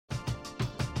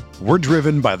We're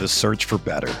driven by the search for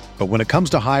better. But when it comes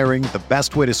to hiring, the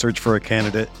best way to search for a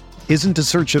candidate isn't to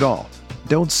search at all.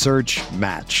 Don't search,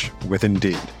 match with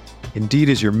Indeed. Indeed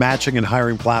is your matching and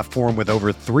hiring platform with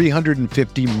over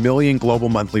 350 million global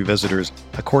monthly visitors,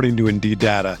 according to Indeed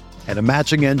data, and a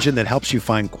matching engine that helps you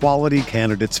find quality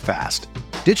candidates fast.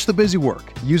 Ditch the busy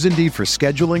work. Use Indeed for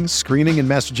scheduling, screening, and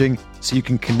messaging so you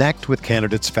can connect with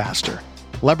candidates faster.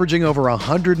 Leveraging over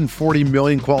 140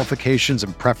 million qualifications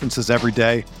and preferences every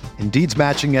day, Indeed's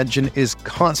matching engine is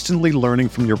constantly learning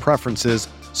from your preferences,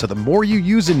 so the more you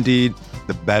use Indeed,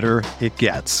 the better it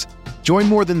gets. Join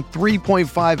more than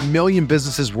 3.5 million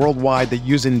businesses worldwide that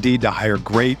use Indeed to hire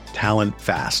great talent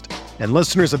fast. And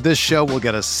listeners of this show will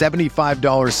get a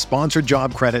 $75 sponsored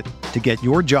job credit to get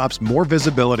your jobs more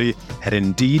visibility at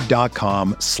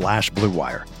Indeed.com/Blue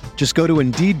Wire. Just go to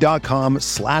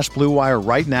Indeed.com/Blue Wire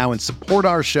right now and support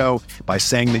our show by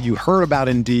saying that you heard about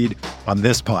Indeed on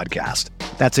this podcast.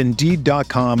 That's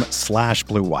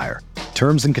Indeed.com/Blue Wire.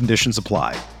 Terms and conditions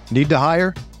apply. Need to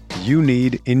hire? You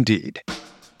need Indeed.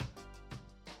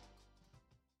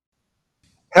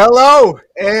 Hello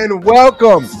and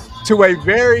welcome to a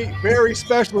very, very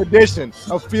special edition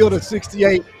of Field of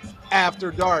 68 After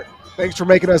Dark. Thanks for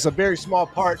making us a very small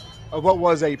part of what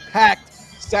was a packed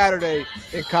Saturday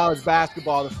in college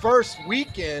basketball. The first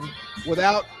weekend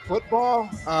without football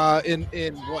in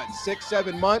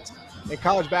 6-7 months, and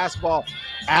college basketball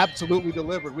absolutely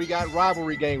delivered. We got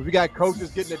rivalry games. We got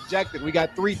coaches getting ejected. We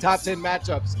got 3 top 10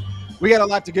 matchups. We got a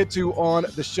lot to get to on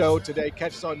the show today.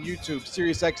 Catch us on YouTube,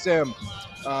 SiriusXM,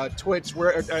 Twitch,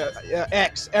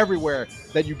 X, everywhere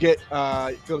that you get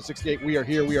Field of 68. We are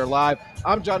here. We are live.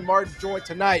 I'm John Martin, joined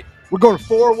tonight. We're going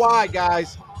 4 wide,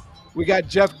 guys. We got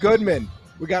Jeff Goodman.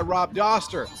 We got Rob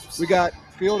Doster. We got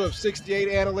Field of 68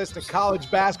 analyst and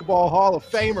college basketball Hall of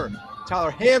Famer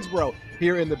Tyler Hansbrough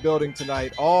here in the building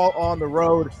tonight, all on the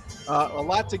road. A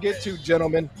lot to get to,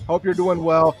 gentlemen. Hope you're doing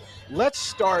well. Let's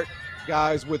start,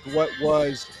 guys, with what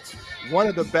was one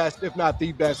of the best, if not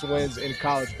the best, wins in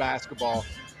college basketball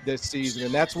this season,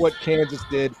 and that's what Kansas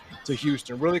did to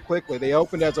Houston. Really quickly, they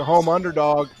opened as a home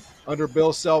underdog under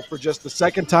Bill Self for just the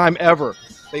second time ever.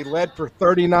 They led for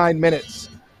 39 minutes,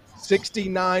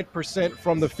 69%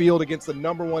 from the field against the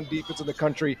number 1 defense in the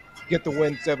country, get the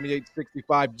win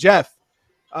 78-65. Jeff,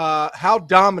 how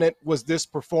dominant was this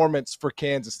performance for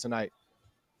Kansas tonight?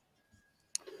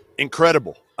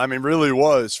 Incredible. I mean, really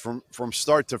was from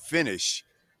start to finish.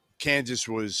 Kansas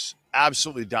was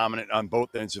absolutely dominant on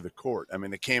both ends of the court. I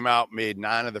mean, they came out, made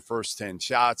 9 of the first 10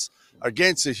 shots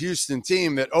against a Houston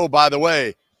team that, oh, by the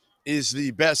way, is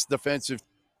the best defensive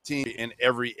team in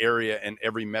every area and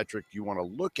every metric you want to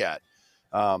look at.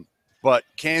 But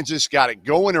Kansas got it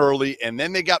going early, and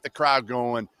then they got the crowd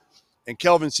going. And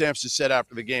Kelvin Sampson said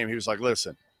after the game, he was like,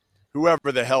 listen,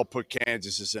 whoever the hell put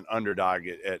Kansas as an underdog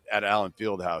at Allen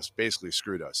Fieldhouse basically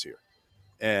screwed us here.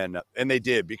 And they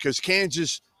did, because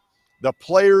Kansas, the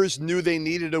players knew they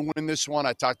needed to win this one.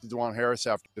 I talked to DeJuan Harris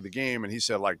after the game, and he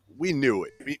said, like, we knew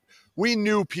it. We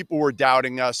knew people were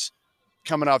doubting us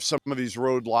coming off some of these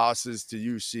road losses to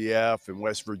UCF and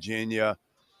West Virginia.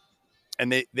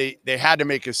 And they had to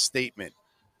make a statement.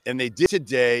 And they did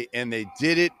today, and they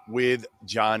did it with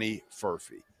Johnny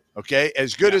Furphy. Okay?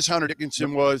 As good as Hunter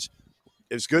Dickinson was,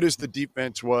 as good as the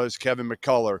defense was, Kevin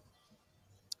McCullough,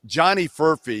 Johnny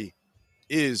Furphy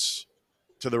is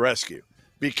to the rescue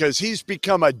because he's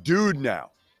become a dude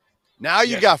now. Now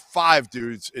you got 5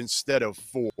 dudes instead of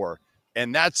 4,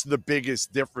 and that's the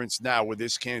biggest difference now with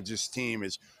this Kansas team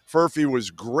is Furphy was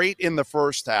great in the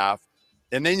first half,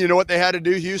 and then you know what they had to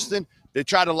do, Houston? They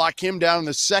tried to lock him down in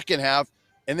the second half,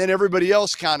 and then everybody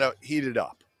else kind of heated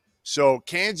up. So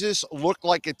Kansas looked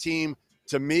like a team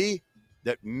to me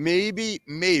that maybe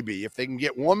if they can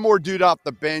get one more dude off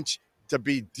the bench to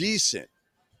be decent,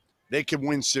 they could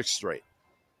win 6 straight.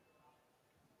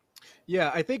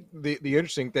 Yeah, I think the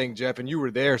interesting thing, Jeff, and you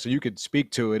were there so you could speak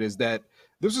to it, is that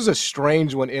this was a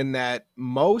strange one in that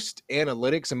most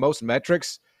analytics and most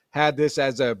metrics had this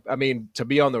as to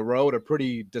be on the road, a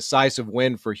pretty decisive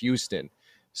win for Houston.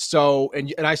 So,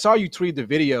 and I saw you tweet the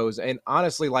videos, and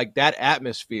honestly, like, that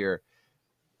atmosphere,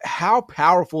 how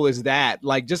powerful is that?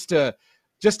 Like, just to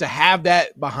have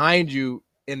that behind you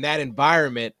in that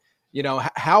environment, you know,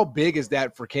 how big is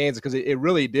that for Kansas? Because it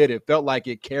really did. It felt like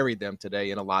it carried them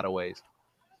today in a lot of ways.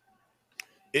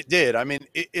 It did. I mean,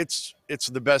 it's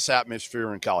the best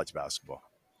atmosphere in college basketball.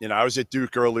 You know, I was at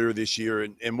Duke earlier this year,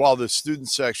 and while the student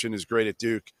section is great at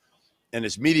Duke and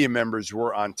his media members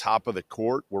were on top of the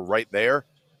court, were right there,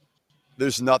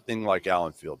 there's nothing like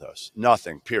Allen Fieldhouse.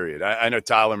 Nothing, period. I know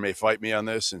Tyler may fight me on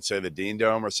this and say the Dean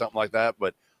Dome or something like that,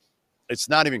 but it's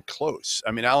not even close.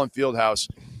 I mean, Allen Fieldhouse,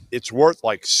 it's worth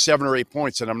like 7 or 8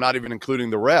 points, and I'm not even including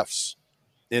the refs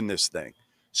in this thing.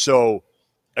 So,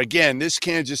 again, this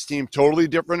Kansas team totally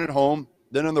different at home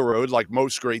than on the road, like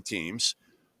most great teams.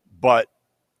 But,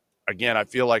 again, I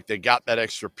feel like they got that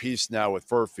extra piece now with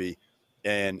Furphy,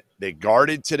 and they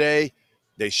guarded today.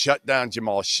 They shut down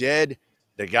Jamal Shed.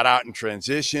 They got out in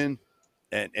transition.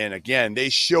 And again, they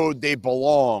showed they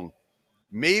belong,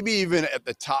 maybe even at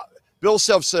the top. Bill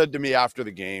Self said to me after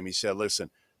the game, he said, listen,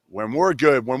 when we're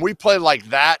good, when we play like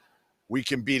that, we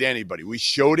can beat anybody. We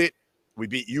showed it. We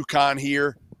beat UConn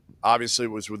here. Obviously,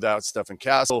 it was without Stephen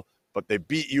Castle, but they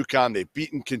beat UConn. They've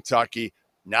beaten Kentucky.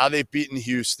 Now they've beaten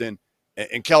Houston.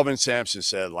 And Kelvin Sampson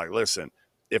said, like, listen,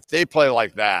 if they play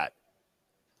like that,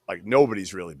 like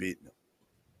nobody's really beating them.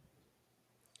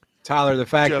 Tyler, the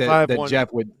fact Jeff, that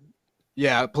Jeff would –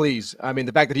 yeah, please. I mean,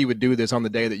 the fact that he would do this on the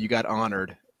day that you got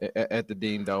honored at the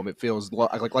Dean Dome, it feels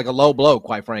like a low blow,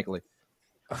 quite frankly.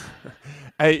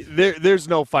 Hey, there's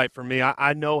no fight for me.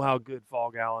 I know how good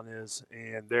Phog Allen is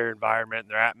and their environment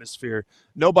and their atmosphere.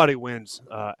 Nobody wins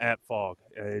at Phog.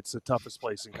 It's the toughest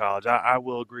place in college. I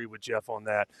will agree with Jeff on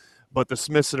that. But the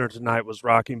Smith Center tonight was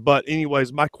rocking. But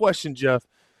anyways, my question, Jeff,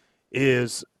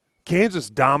 is Kansas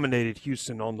dominated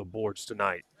Houston on the boards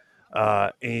tonight.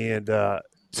 And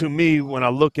to me, when I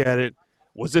look at it,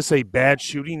 was this a bad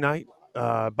shooting night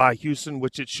by Houston,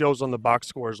 which it shows on the box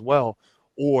score as well?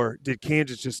 Or did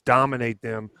Kansas just dominate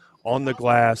them on the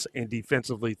glass and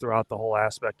defensively throughout the whole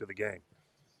aspect of the game?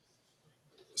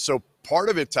 So part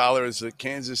of it, Tyler, is that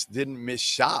Kansas didn't miss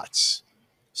shots.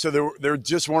 So there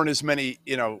just weren't as many,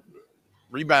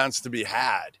 rebounds to be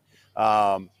had.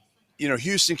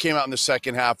 Houston came out in the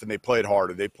second half and they played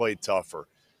harder. They played tougher.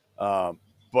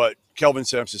 But Kelvin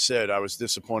Sampson said, I was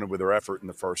disappointed with their effort in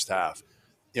the first half.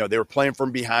 They were playing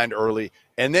from behind early,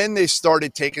 and then they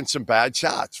started taking some bad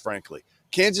shots, frankly.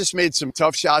 Kansas made some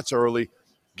tough shots early,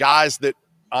 guys that,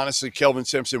 honestly, Kelvin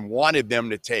Sampson wanted them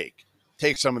to take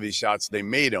some of these shots. They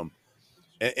made them.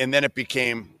 And then it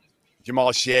became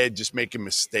Jamal Shed just making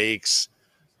mistakes.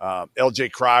 L.J.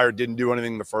 Cryer didn't do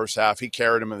anything in the first half. He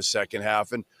carried them in the second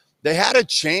half. And they had a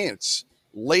chance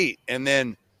late, and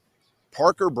then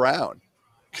Parker Brown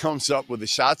comes up with the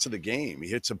shots of the game. He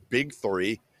hits a big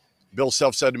three. Bill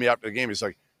Self said to me after the game, he's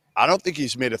like, I don't think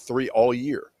he's made a three all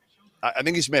year. I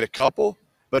think he's made a couple,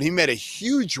 but he made a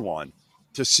huge one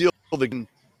to seal the game,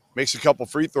 makes a couple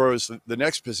free throws the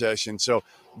next possession. So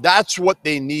that's what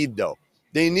they need, though.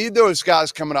 They need those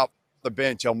guys coming off the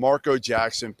bench, Elmarco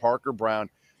Jackson, Parker Brown,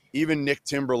 even Nick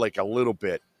Timberlake a little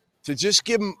bit, to just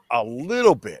give him a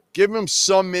little bit, give him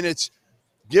some minutes,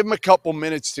 give him a couple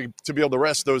minutes to be able to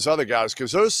rest those other guys.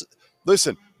 Because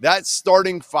that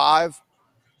starting five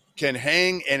can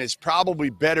hang and is probably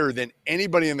better than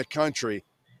anybody in the country,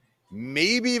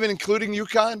 maybe even including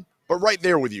UConn, but right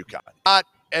there with UConn. Not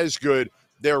as good.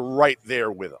 They're right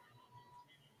there with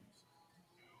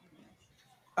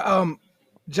them.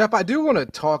 Jeff, I do want to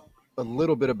talk a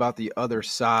little bit about the other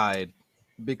side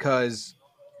because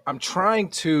I'm trying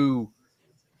to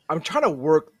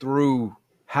work through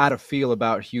how to feel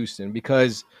about Houston,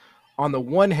 because on the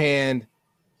one hand,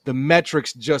 the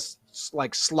metrics just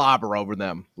like slobber over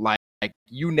them. Like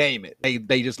you name it.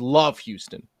 They just love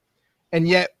Houston. And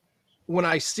yet when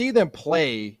I see them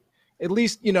play, at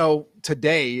least,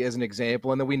 today as an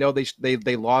example, and then we know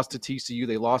they lost to TCU,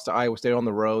 they lost to Iowa State on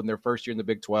the road in their first year in the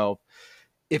Big 12.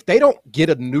 If they don't get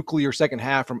a nuclear second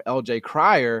half from LJ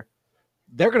Cryer,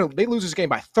 they lose this game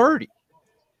by 30.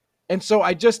 And so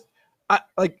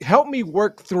help me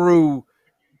work through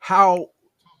how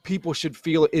people should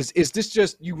feel. Is this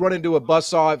just you run into a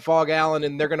buzzsaw at Phog Allen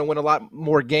and they're going to win a lot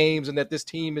more games and that this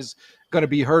team is going to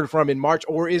be heard from in March?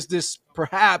 Or is this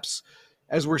perhaps,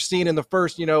 as we're seeing in the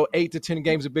first, 8 to 10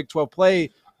 games of Big 12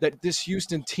 play, that this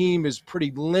Houston team is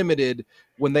pretty limited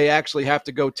when they actually have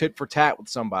to go tit for tat with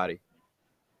somebody?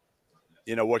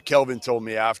 What Kelvin told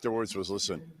me afterwards was,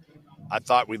 listen, I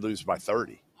thought we'd lose by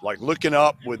 30. Like looking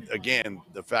up with, again,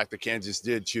 the fact that Kansas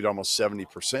did shoot almost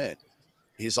 70%.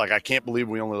 He's like, I can't believe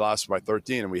we only lost by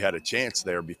 13 and we had a chance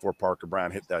there before Parker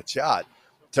Brown hit that shot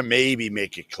to maybe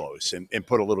make it close and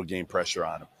put a little game pressure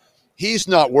on him. He's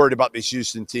not worried about this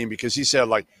Houston team because he said,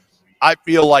 I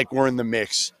feel like we're in the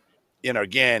mix.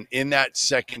 Again, in that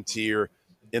second tier,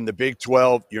 in the Big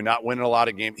 12, you're not winning a lot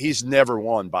of games. He's never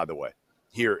won, by the way,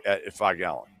 here at Phog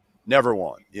Allen. Never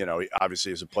won. He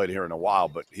obviously hasn't played here in a while,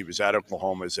 but he was at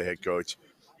Oklahoma as a head coach.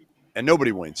 And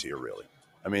nobody wins here, really.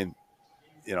 I mean,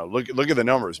 look at the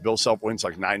numbers. Bill Self wins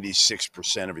like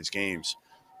 96% of his games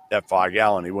at Phog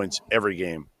Allen. He wins every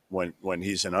game when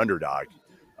he's an underdog,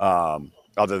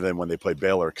 other than when they played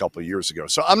Baylor a couple of years ago.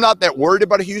 So I'm not that worried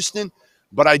about Houston,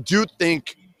 but I do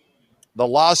think the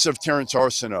loss of Terrence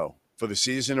Arsenault for the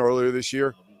season earlier this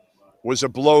year was a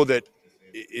blow that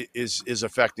is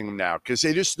affecting them now because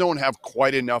they just don't have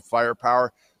quite enough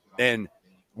firepower. And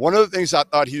one of the things I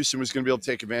thought Houston was going to be able to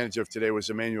take advantage of today was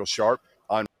Emmanuel Sharp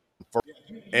on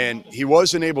Furphy, and he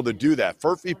wasn't able to do that.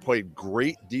 Furphy played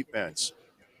great defense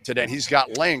today. He's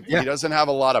got length. Yeah. He doesn't have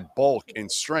a lot of bulk and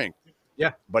strength.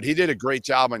 Yeah. But he did a great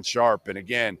job on Sharp. And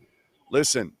again,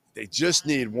 listen, they just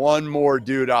need one more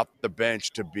dude off the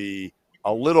bench to be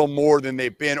a little more than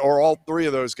they've been, or all three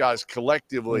of those guys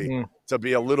collectively to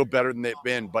be a little better than they've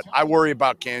been. But I worry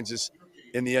about Kansas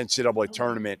in the NCAA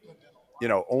tournament,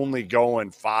 only going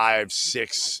 5,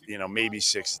 6, maybe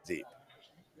 6 deep.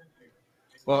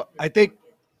 Well, I think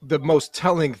the most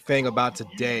telling thing about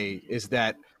today is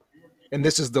that, and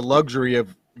this is the luxury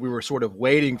of, we were sort of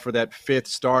waiting for that fifth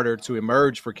starter to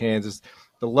emerge for Kansas,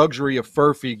 the luxury of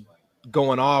Furphy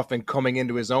going off and coming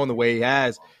into his own the way he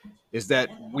has, is that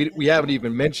we haven't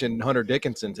even mentioned Hunter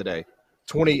Dickinson today.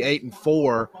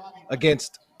 28-4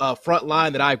 against a front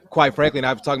line that I, quite frankly, and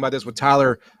I was talking about this with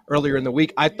Tyler earlier in the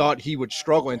week, I thought he would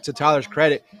struggle. And to Tyler's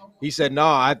credit, he said, no,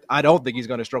 I don't think he's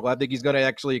going to struggle. I think he's going to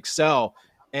actually excel.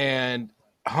 And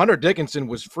Hunter Dickinson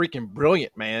was freaking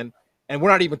brilliant, man. And we're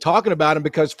not even talking about him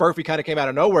because Furphy kind of came out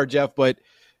of nowhere, Jeff, but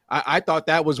I thought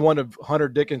that was one of Hunter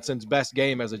Dickinson's best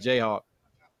game as a Jayhawk.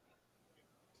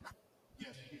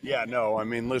 Yeah, no, I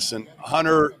mean, listen,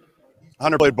 Hunter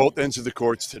played both ends of the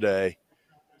courts today.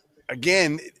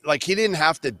 Again, like, he didn't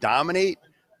have to dominate,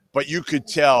 but you could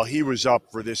tell he was up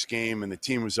for this game and the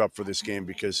team was up for this game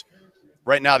because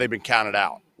right now they've been counted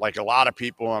out. Like, a lot of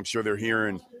people, I'm sure they're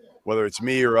hearing, whether it's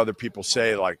me or other people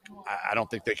say, like, I don't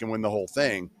think they can win the whole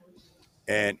thing.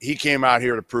 And he came out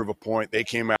here to prove a point. They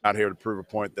came out here to prove a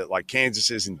point that, like,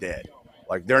 Kansas isn't dead.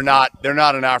 Like, they're not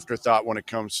an afterthought when it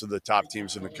comes to the top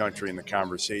teams in the country in the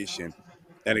conversation.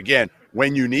 And again,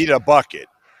 when you need a bucket,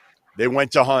 they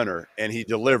went to Hunter and he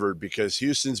delivered because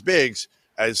Houston's bigs,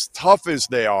 as tough as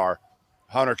they are,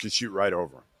 Hunter could shoot right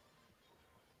over them.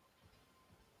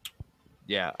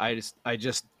 Yeah, I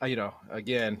just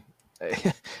again,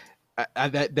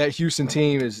 that Houston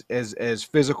team is as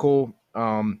physical,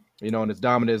 and as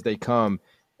dominant as they come.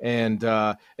 And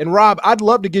Rob, I'd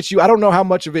love to get you. I don't know how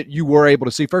much of it you were able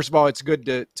to see. First of all, it's good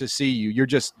to see you. You're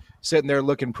just sitting there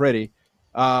looking pretty.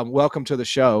 Welcome to the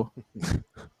show.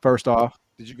 First off,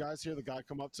 did you guys hear the guy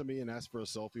come up to me and ask for a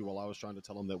selfie while I was trying to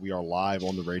tell him that we are live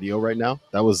on the radio right now?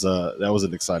 That was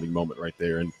an exciting moment right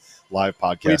there in live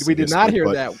podcast. We did not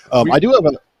hear that. I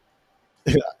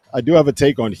do have a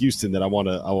take on Houston that I want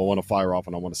to fire off,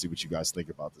 and I want to see what you guys think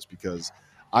about this, because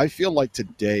I feel like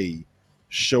today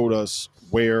showed us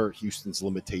where Houston's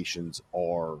limitations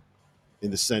are,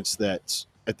 in the sense that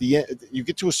at the end you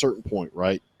get to a certain point,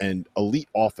 right? And elite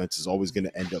offense is always going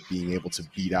to end up being able to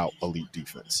beat out elite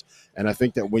defense. And I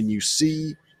think that when you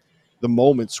see the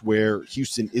moments where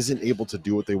Houston isn't able to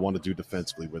do what they want to do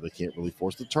defensively, where they can't really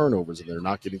force the turnovers and they're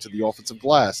not getting to the offensive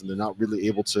glass and they're not really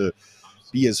able to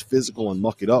be as physical and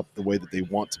muck it up the way that they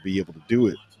want to be able to do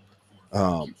it,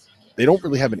 they don't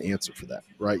really have an answer for that,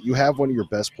 right? You have one of your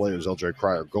best players, LJ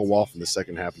Cryer, go off in the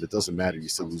second half, and it doesn't matter. You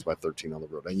still lose by 13 on the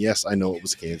road. And yes, I know it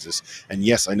was Kansas, and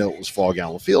yes, I know it was Phog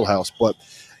Allen Fieldhouse, but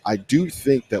I do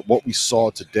think that what we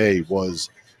saw today was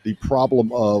the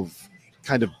problem of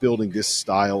kind of building this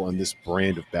style and this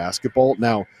brand of basketball.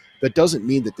 Now, that doesn't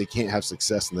mean that they can't have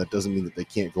success, and that doesn't mean that they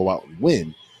can't go out and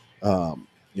win.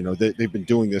 They've been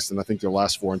doing this, and I think their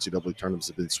last 4 NCAA tournaments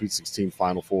have been Sweet 16,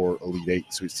 Final Four, Elite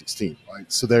 8, Sweet 16.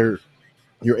 Right? So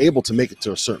you're able to make it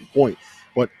to a certain point,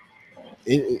 but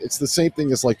it's the same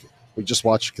thing as, like, we just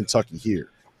watched Kentucky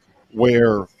here,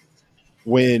 where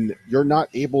when you're not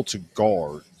able to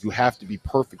guard, you have to be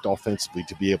perfect offensively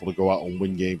to be able to go out and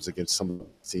win games against some of the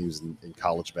teams in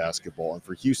college basketball. And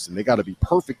for Houston, they got to be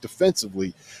perfect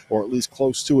defensively, or at least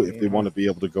close to it, if they want to be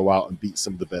able to go out and beat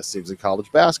some of the best teams in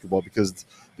college basketball, because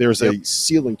there's a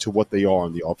ceiling to what they are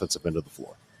on the offensive end of the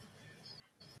floor.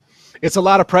 It's a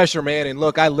lot of pressure, man. And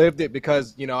look, I lived it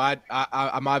because,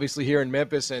 I'm obviously here in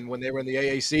Memphis, and when they were in the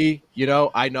AAC,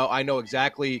 I know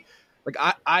exactly. Like,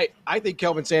 I think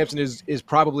Kelvin Sampson is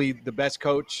probably the best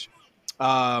coach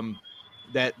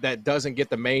that doesn't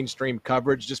get the mainstream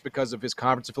coverage just because of his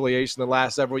conference affiliation the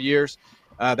last several years.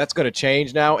 That's going to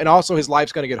change now, and also his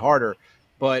life's going to get harder.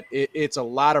 But it's a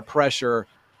lot of pressure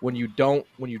when you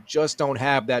just don't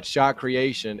have that shot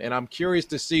creation. And I'm curious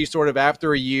to see, sort of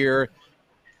after a year,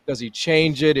 does he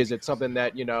change it? Is it something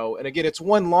that, and again, it's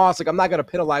one loss. Like, I'm not going to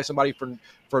penalize somebody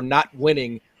for not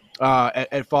winning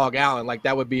at Phog Allen. Like,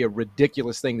 that would be a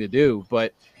ridiculous thing to do.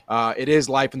 But it is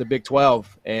life in the Big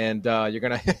 12, and you're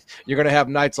gonna have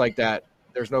nights like that.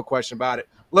 There's no question about it.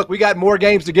 Look, we got more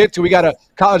games to get to. We got a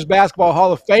college basketball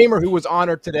Hall of Famer who was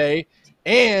honored today,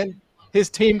 and his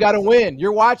team got a win.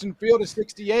 You're watching Field of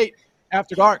 68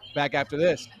 After Dark. Back after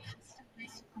this.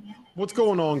 What's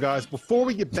going on, guys? Before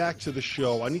we get back to the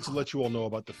show, I need to let you all know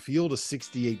about the Field of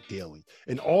 68 Daily,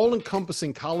 an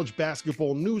all-encompassing college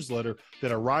basketball newsletter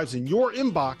that arrives in your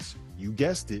inbox, you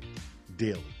guessed it,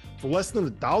 daily. For less than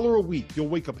 $1 a week, you'll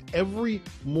wake up every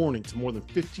morning to more than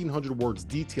 1,500 words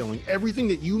detailing everything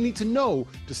that you need to know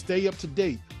to stay up to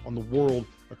date on the world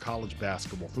of college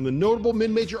basketball. From the notable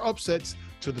mid-major upsets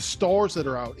to the stars that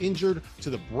are out injured to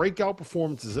the breakout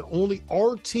performances that only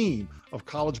our team of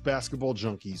college basketball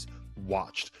junkies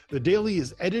watched. The Daily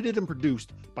is edited and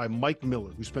produced by Mike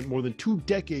Miller, who spent more than 2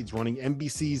 decades running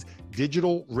NBC's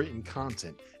digital written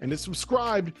content, and is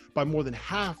subscribed by more than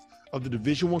half of the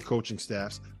Division I coaching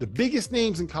staffs, the biggest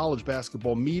names in college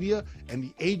basketball media, and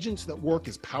the agents that work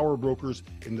as power brokers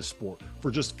in the sport. For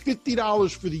just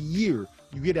 $50 for the year,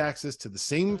 you get access to the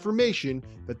same information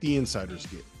that the insiders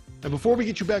get. And before we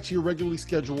get you back to your regularly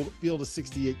scheduled Field of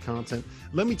 68 content,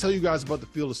 let me tell you guys about the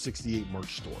Field of 68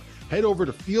 merch store. Head over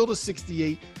to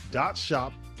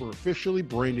field68.shop for officially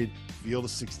branded Field of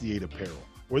 68 apparel.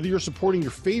 Whether you're supporting your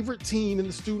favorite team in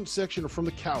the student section or from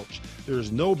the couch, there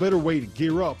is no better way to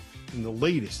gear up than the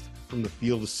latest from the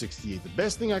Field of 68. The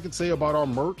best thing I can say about our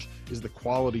merch is the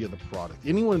quality of the product.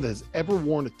 Anyone that has ever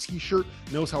worn a t-shirt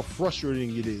knows how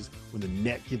frustrating it is when the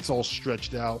neck gets all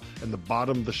stretched out and the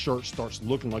bottom of the shirt starts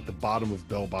looking like the bottom of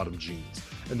bell-bottom jeans.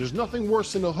 And there's nothing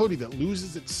worse than a hoodie that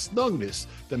loses its snugness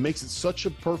that makes it such a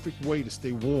perfect way to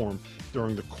stay warm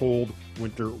during the cold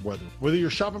winter weather. Whether you're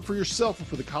shopping for yourself or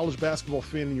for the college basketball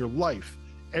fan in your life,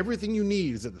 everything you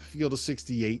need is at the Field of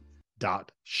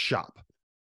 68.shop.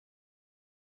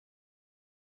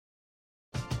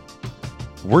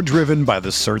 We're driven by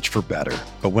the search for better.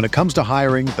 But when it comes to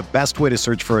hiring, the best way to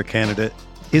search for a candidate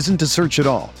isn't to search at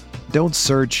all. Don't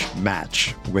search,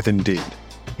 match with Indeed.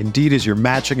 Indeed is your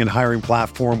matching and hiring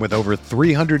platform with over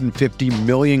 350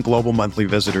 million global monthly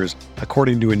visitors,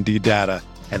 according to Indeed data,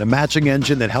 and a matching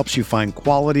engine that helps you find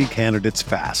quality candidates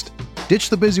fast. Ditch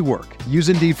the busy work. Use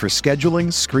Indeed for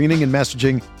scheduling, screening, and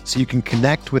messaging so you can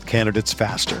connect with candidates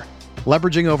faster.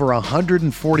 Leveraging over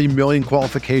 140 million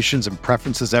qualifications and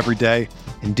preferences every day,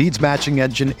 Indeed's matching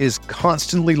engine is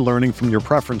constantly learning from your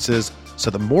preferences,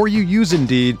 so the more you use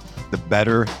Indeed, the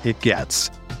better it gets.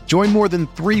 Join more than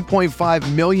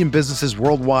 3.5 million businesses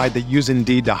worldwide that use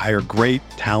Indeed to hire great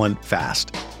talent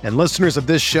fast. And listeners of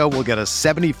this show will get a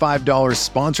 $75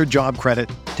 sponsored job credit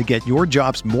to get your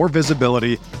jobs more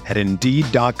visibility at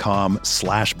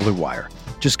Indeed.com/Blue Wire.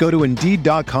 Just go to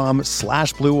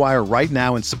Indeed.com/Blue Wire right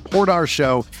now and support our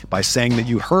show by saying that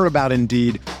you heard about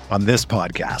Indeed on this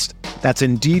podcast. That's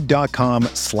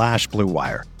Indeed.com/Blue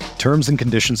Wire. Terms and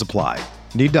conditions apply.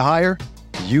 Need to hire?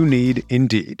 You need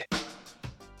Indeed.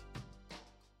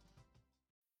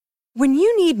 When you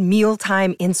need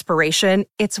mealtime inspiration,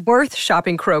 it's worth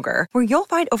shopping Kroger, where you'll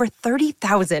find over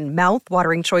 30,000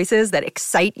 mouth-watering choices that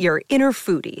excite your inner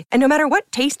foodie. And no matter what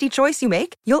tasty choice you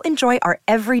make, you'll enjoy our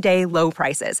everyday low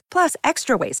prices, plus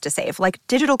extra ways to save, like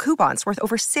digital coupons worth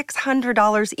over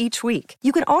 $600 each week.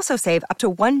 You can also save up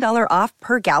to $1 off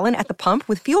per gallon at the pump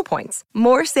with fuel points.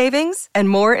 More savings and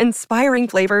more inspiring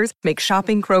flavors make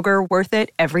shopping Kroger worth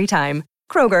it every time.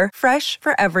 Kroger, fresh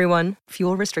for everyone.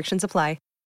 Fuel restrictions apply.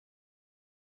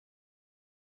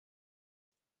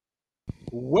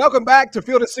 Welcome back to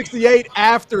Field of 68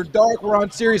 After Dark. We're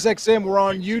on SiriusXM. We're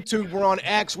on YouTube. We're on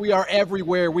X. We are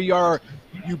everywhere. We are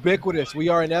ubiquitous. We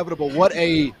are inevitable. What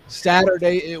a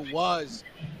Saturday it was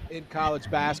in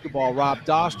college basketball. Rob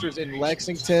Doster's in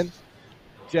Lexington.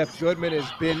 Jeff Goodman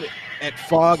has been at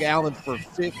Phog Allen for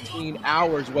 15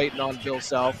 hours waiting on Bill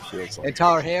Self. And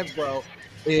Tyler Hansbrough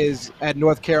is at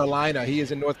North Carolina. He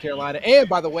is in North Carolina. And,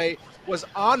 by the way, was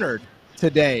honored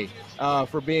today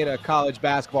for being a college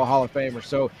basketball Hall of Famer.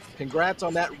 So congrats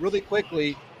on that. Really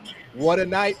quickly, what a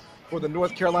night for the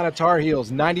North Carolina Tar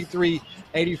Heels,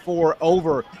 93-84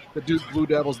 over the Duke Blue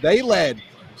Devils. They led,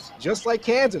 just like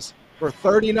Kansas, for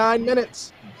 39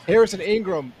 minutes. Harrison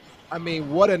Ingram, I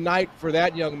mean, what a night for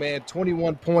that young man.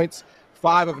 21 points,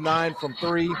 5 of 9 from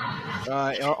 3.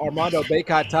 Armando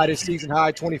Bacot tied his season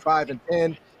high, 25 and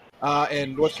 10.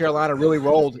 And North Carolina really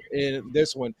rolled in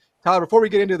this one. Tyler, before we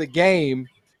get into the game,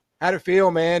 how'd it feel,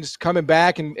 man, just coming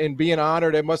back and being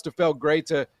honored? It must have felt great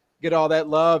to get all that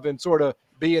love and sort of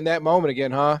be in that moment again,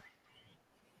 huh?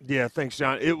 Yeah, thanks,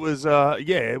 John. It was,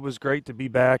 it was great to be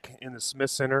back in the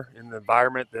Smith Center in the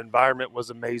environment. The environment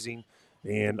was amazing,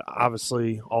 and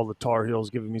obviously all the Tar Heels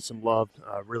giving me some love.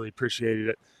 I really appreciated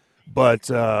it. But,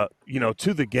 to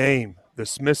the game, the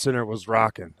Smith Center was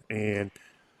rocking, and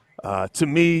To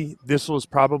me, this was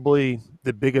probably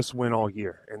the biggest win all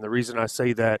year. And the reason I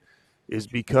say that is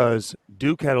because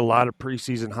Duke had a lot of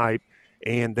preseason hype,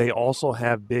 and they also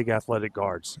have big athletic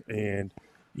guards. And,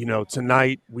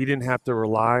 tonight we didn't have to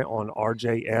rely on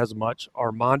RJ as much.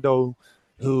 Armando,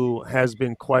 who has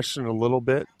been questioned a little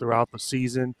bit throughout the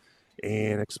season,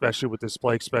 and especially with this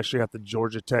play, especially after the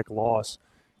Georgia Tech loss,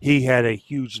 he had a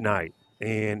huge night.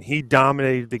 And he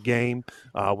dominated the game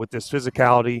with his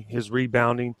physicality, his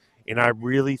rebounding, and I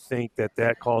really think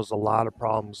that caused a lot of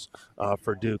problems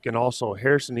for Duke. And also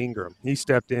Harrison Ingram, he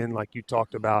stepped in, like you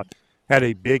talked about, had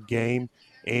a big game.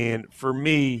 And for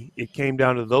me, it came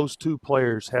down to those two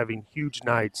players having huge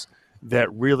nights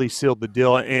that really sealed the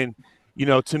deal. And,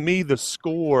 to me, the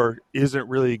score isn't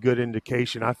really a good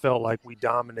indication. I felt like we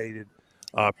dominated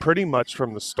pretty much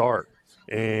from the start.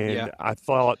 And I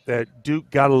thought that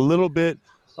Duke got a little bit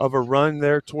of a run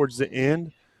there towards the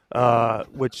end,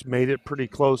 which made it pretty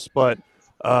close. But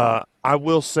I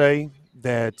will say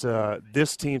that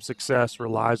this team's success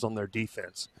relies on their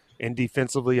defense. And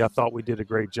defensively, I thought we did a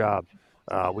great job.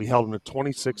 We held them to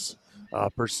 26%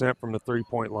 from the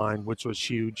three-point line, which was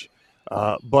huge.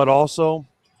 But also,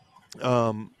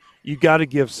 you got to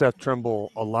give Seth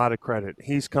Trimble a lot of credit.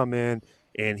 He's come in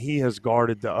and he has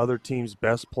guarded the other team's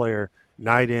best player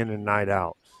night in and night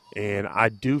out. And I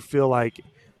do feel like,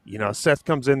 Seth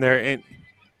comes in there and,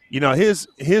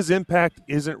 his impact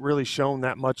isn't really shown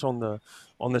that much on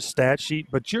the stat sheet,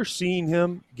 but you're seeing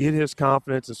him get his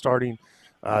confidence and starting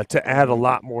to add a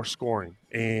lot more scoring.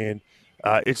 And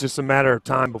it's just a matter of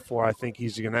time before I think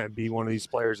he's going to be one of these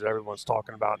players that everyone's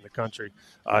talking about in the country.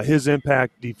 His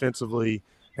impact defensively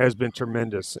has been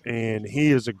tremendous, and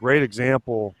he is a great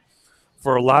example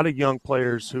for a lot of young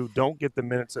players who don't get the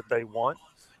minutes that they want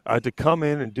to come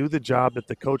in and do the job that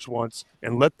the coach wants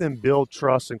and let them build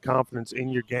trust and confidence in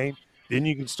your game. Then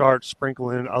you can start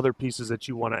sprinkling in other pieces that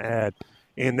you want to add.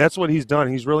 And that's what he's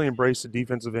done. He's really embraced the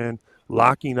defensive end,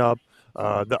 locking up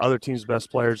the other team's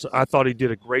best players. I thought he did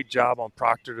a great job on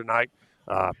Proctor tonight.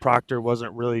 Proctor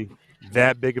wasn't really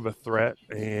that big of a threat,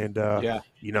 and,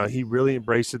 he really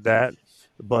embraced that.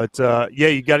 But,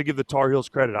 you got to give the Tar Heels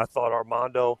credit. I thought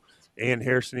Armando and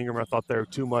Harrison Ingram, I thought they were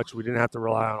too much. We didn't have to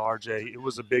rely on RJ. It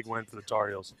was a big win for the Tar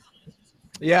Heels.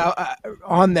 Yeah,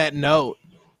 on that note,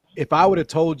 if I would have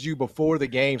told you before the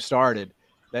game started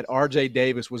that RJ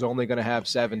Davis was only going to have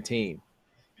 17,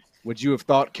 would you have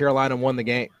thought Carolina won the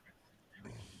game?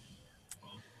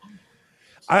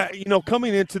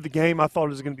 Coming into the game, I thought it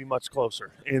was going to be much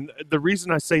closer. And the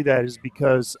reason I say that is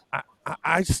because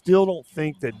I still don't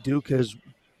think that Duke has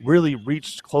really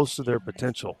reached close to their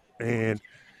potential. And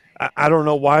I don't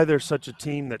know why they're such a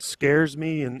team that scares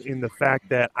me in the fact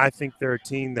that I think they're a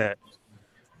team that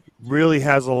really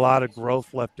has a lot of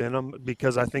growth left in them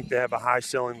because I think they have a high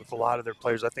ceiling with a lot of their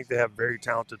players. I think they have very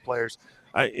talented players.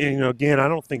 Again, I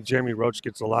don't think Jeremy Roach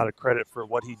gets a lot of credit for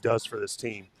what he does for this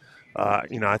team.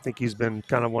 I think he's been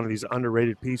kind of one of these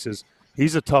underrated pieces.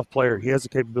 He's a tough player. He has the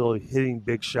capability of hitting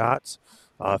big shots.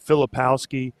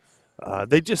 Filipowski,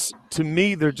 to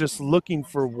me, they're just looking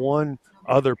for one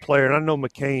other player. And I know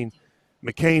McCain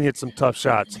hit some tough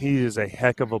shots. He is a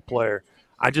heck of a player.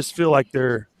 I just feel like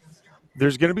there's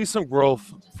going to be some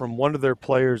growth from one of their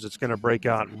players that's going to break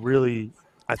out and really,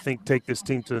 I think, take this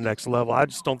team to the next level. I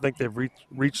just don't think they've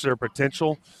reached their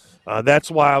potential. That's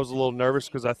why I was a little nervous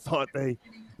because I thought they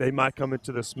might come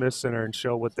into the Smith Center and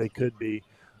show what they could be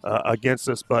against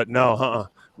us. But no,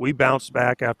 we bounced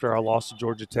back after our loss to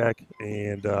Georgia Tech,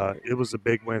 and it was a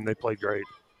big win. They played great.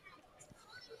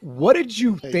 What did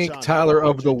you think, John, Tyler,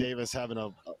 of the – Davis having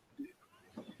a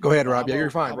Go ahead, Rob. Yeah,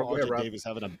 you're fine, bro. Go ahead, Rob. Davis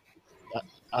how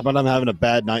about him having a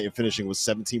bad night and finishing with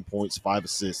 17 points, 5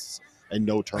 assists, and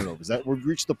no turnovers? That we've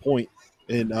reached the point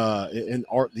in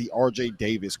the RJ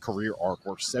Davis career arc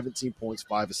where 17 points,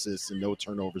 5 assists, and no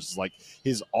turnovers is like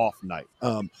his off night.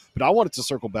 But I wanted to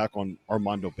circle back on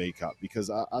Armando Bacot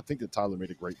because I think that Tyler made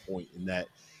a great point in that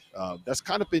that's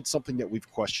kind of been something that we've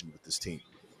questioned with this team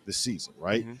this season,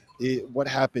 right? Mm-hmm. What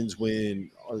happens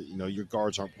when your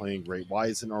guards aren't playing great? Why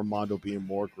isn't Armando being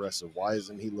more aggressive? Why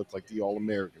isn't he look like the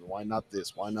All-American? Why not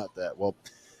this? Why not that? Well,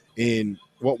 in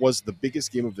what was the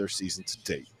biggest game of their season to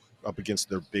date, up against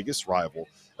their biggest rival,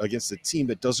 against a team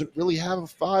that doesn't really have a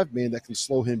 5-man that can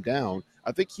slow him down,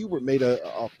 I think Hubert made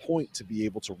a point to be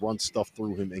able to run stuff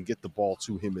through him and get the ball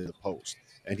to him in the post.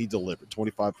 And he delivered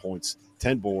 25 points,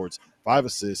 10 boards, 5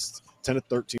 assists, 10 of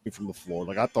 13 from the floor.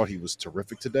 Like, I thought he was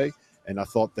terrific today. And I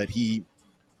thought that he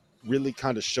really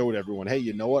kind of showed everyone, hey,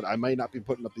 you know what? I might not be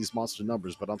putting up these monster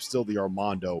numbers, but I'm still the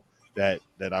Armando that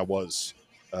I was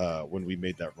when we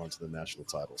made that run to the national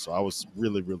title. So I was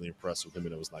really, really impressed with him,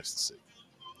 and it was nice to see.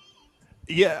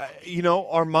 Yeah,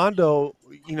 Armando,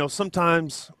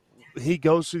 sometimes he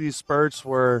goes through these spurts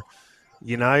where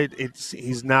he's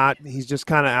just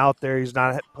kind of out there. He's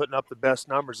not putting up the best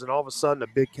numbers, and all of a sudden a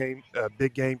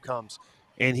big game comes,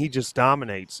 and he just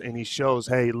dominates, and he shows,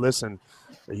 hey, listen,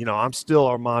 I'm still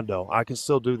Armando. I can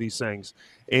still do these things,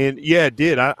 and yeah, it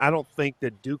did. I don't think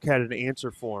that Duke had an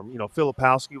answer for him.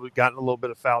 Filipowski would gotten a little bit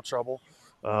of foul trouble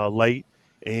late,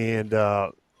 and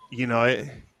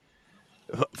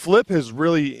Flip has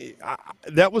really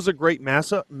that was a great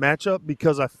matchup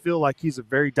because I feel like he's a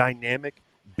very dynamic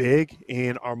big,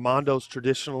 and Armando's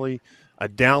traditionally a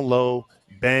down low,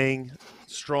 bang,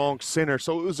 strong center.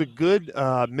 So it was a good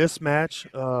mismatch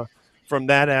from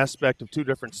that aspect of two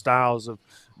different styles of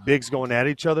bigs going at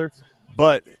each other.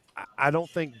 But I don't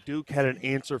think Duke had an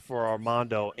answer for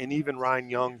Armando, and even Ryan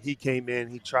Young, he came in,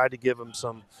 he tried to give him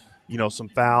some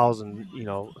fouls, and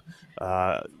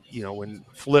when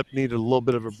Flip needed a little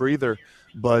bit of a breather,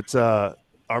 but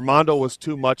Armando was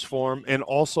too much for him. And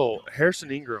also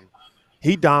Harrison Ingram,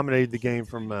 he dominated the game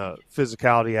from a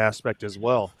physicality aspect as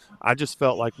well. I just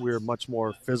felt like we were a much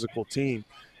more physical team.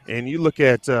 And you look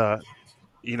at,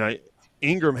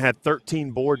 Ingram had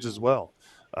 13 boards as well.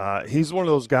 He's one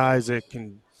of those guys that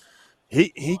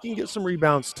he can get some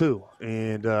rebounds too.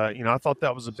 And, I thought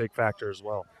that was a big factor as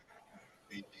well.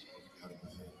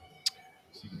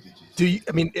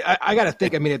 I got to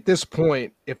think, at this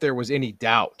point, if there was any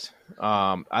doubt,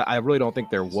 I really don't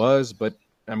think there was, but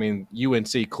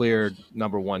UNC cleared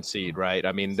number 1 seed, right?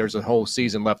 There's a whole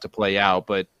season left to play out,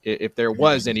 but if there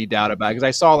was any doubt about it, because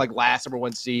I saw last number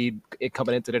 1 seed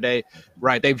coming into today,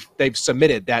 right? They've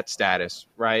submitted that status,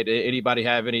 right? Anybody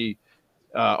have any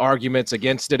arguments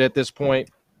against it at this point?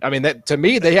 That to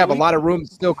me, they have a lot of room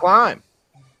to still climb.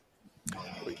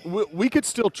 We could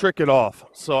still trick it off.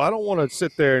 So I don't want to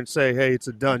sit there and say, hey, it's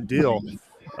a done deal.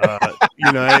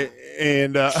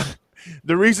 And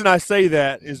the reason I say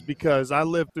that is because I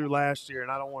lived through last year,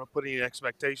 and I don't want to put any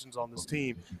expectations on this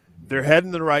team. They're heading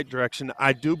in the right direction.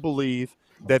 I do believe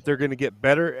that they're going to get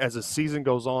better as the season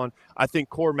goes on. I think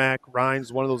Cormac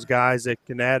Ryan's one of those guys that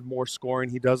can add more scoring.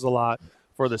 He does a lot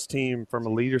for this team from a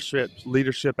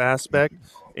leadership aspect,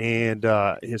 and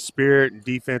his spirit and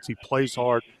defense. He plays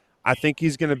hard. I think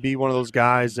he's going to be one of those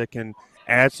guys that can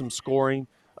add some scoring,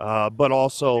 but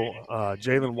also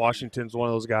Jalen Washington's one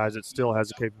of those guys that still has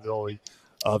the capability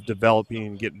of developing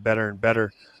and getting better and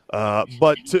better.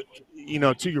 But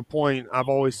to your point, I've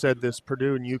always said this: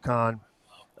 Purdue and UConn,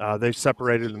 they've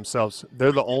separated themselves.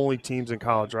 They're the only teams in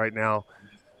college right now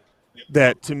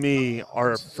that, to me,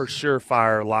 are for sure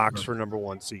fire locks for number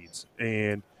 1 seeds.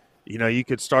 And you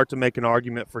could start to make an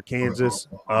argument for Kansas,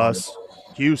 us,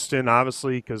 Houston,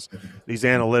 obviously, because these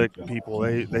analytic people,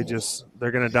 they're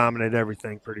going to dominate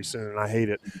everything pretty soon, and I hate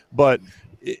it. But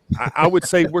I would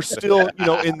say we're still,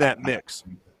 in that mix.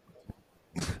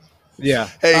 Yeah.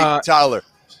 Hey, Tyler,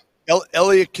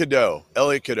 Elliot Cadeau.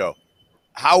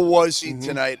 How was he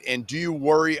tonight, and do you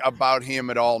worry about him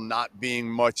at all not being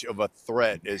much of a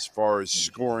threat as far as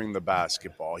scoring the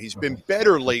basketball? He's been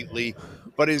better lately,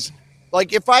 but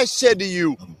if I said to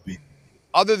you,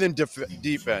 other than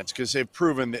defense, because they've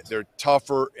proven that they're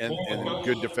tougher and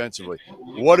good defensively,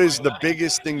 what is the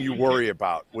biggest thing you worry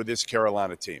about with this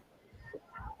Carolina team?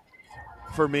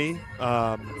 For me,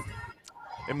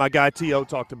 and my guy T.O.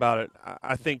 talked about it,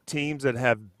 I think teams that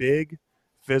have big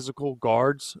physical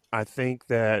guards, I think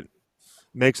that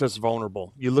makes us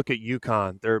vulnerable. You look at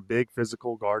UConn, they're a big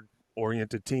physical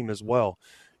guard-oriented team as well,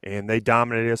 and they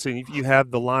dominate us. And if you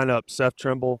have the lineup, Seth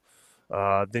Trimble,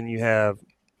 then you have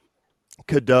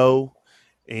Cadeau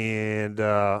and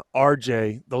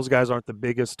RJ. Those guys aren't the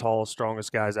biggest, tallest,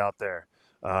 strongest guys out there.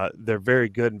 They're very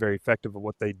good and very effective at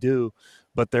what they do,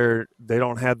 but they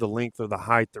don't have the length or the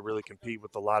height to really compete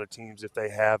with a lot of teams if they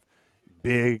have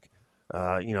big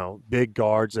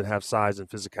guards that have size and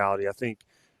physicality. I think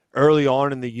early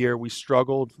on in the year we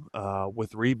struggled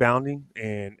with rebounding,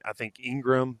 and I think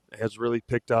Ingram has really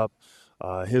picked up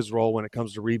his role when it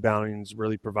comes to rebounding. Has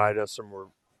really provided us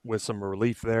with some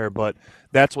relief there. But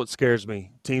that's what scares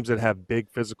me, teams that have big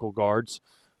physical guards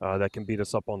that can beat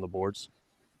us up on the boards.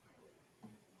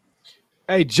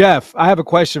 Hey, Jeff, I have a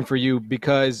question for you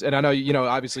because, and I know,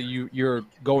 obviously you're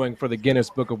going for the Guinness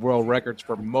Book of World Records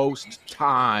for most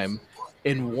time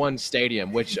in one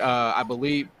stadium, which I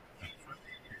believe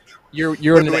you're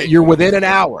within an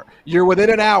hour. You're within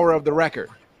an hour of the record.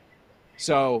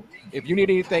 So if you need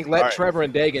anything, let Trevor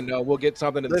and Dagan know. We'll get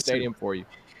something in the stadium for you.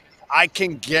 I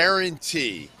can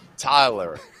guarantee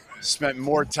Tyler spent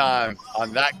more time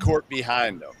on that court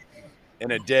behind him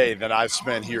in a day than I've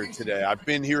spent here today. I've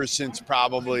been here since I've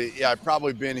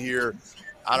probably been here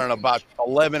I don't know, about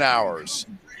 11 hours.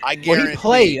 I Well, guarantee. he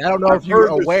played. I don't know if you're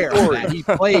heard the aware of story. that. He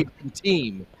played for the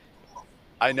team.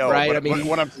 I know, Right? but I mean,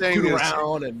 what I'm saying scoot is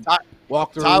around and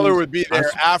walk through. Tyler would be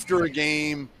there after a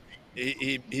game.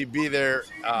 He'd be there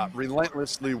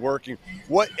relentlessly working.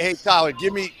 Hey, Tyler,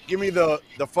 give me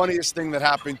the funniest thing that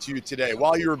happened to you today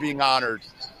while you were being honored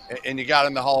and you got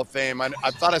in the Hall of Fame. I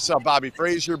thought I saw Bobby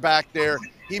Frazier back there.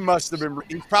 He's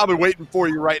probably waiting for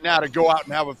you right now to go out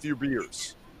and have a few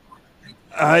beers.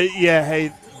 Yeah,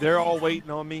 hey, they're all waiting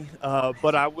on me.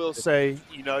 But I will say,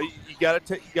 you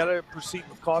gotta proceed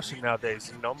with caution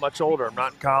nowadays. I'm much older. I'm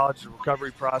not in college. The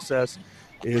recovery process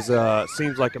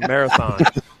seems like a marathon.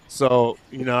 So,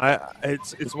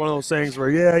 it's one of those things where,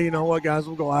 yeah, you know what, guys,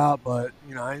 we'll go out, but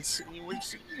we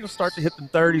start to hit the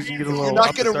 30s and get a little. You're not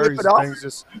up the going to rip 30s it up. things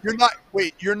just,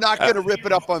 You're not going to rip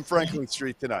it up on Franklin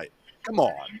Street tonight. Come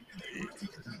on.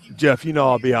 Jeff,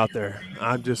 I'll be out there.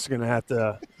 I'm going to have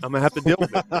to deal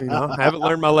with it. I haven't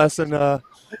learned my lesson. I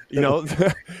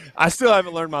still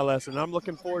haven't learned my lesson. I'm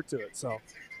looking forward to it. So,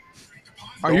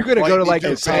 are you going to go to like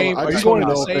the same? Are you going to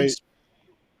the same?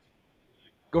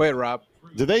 Go ahead, Rob.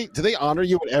 Do they honor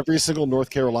you at every single North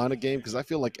Carolina game? Because I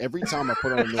feel like every time I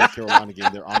put on a North Carolina game,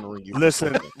 they're honoring you.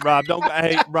 Listen, Rob,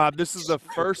 Rob, this is the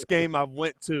first game I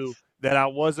went to that I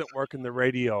wasn't working the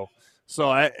radio.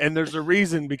 So, and there's a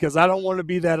reason, because I don't want to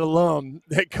be that alum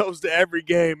that goes to every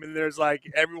game and there's like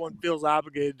everyone feels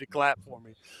obligated to clap for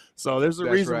me. So there's a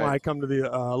reason why I come to the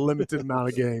limited amount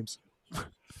of games.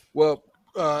 Well,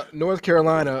 North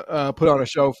Carolina put on a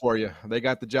show for you. They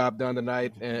got the job done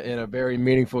tonight in a very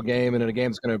meaningful game, and in a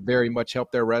game that's going to very much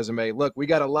help their resume. Look, we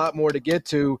got a lot more to get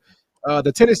to.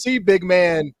 The Tennessee big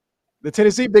man had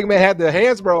the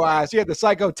Hansbrough eyes. He had the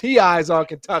Psycho T eyes on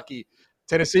Kentucky.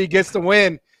 Tennessee gets the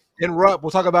win in Rupp.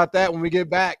 We'll talk about that when we get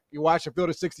back. You watch the Field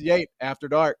of 68 after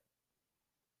dark.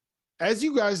 As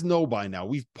you guys know by now,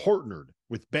 we've partnered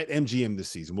with BetMGM this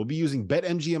season. We'll be using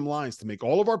BetMGM lines to make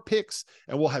all of our picks,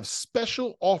 and we'll have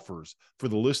special offers for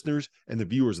the listeners and the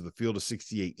viewers of the Field of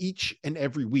 68 each and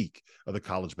every week of the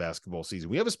college basketball season.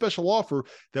 We have a special offer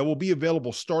that will be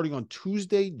available starting on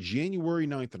Tuesday, January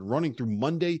 9th and running through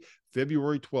Monday,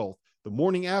 February 12th, the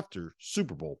morning after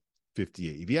Super Bowl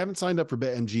 58. If you haven't signed up for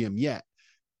BetMGM yet,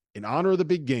 in honor of the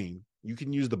big game, you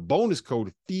can use the bonus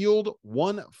code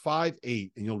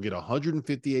FIELD158 and you'll get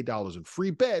 $158 in free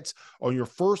bets on your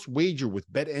first wager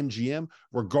with BetMGM,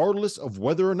 regardless of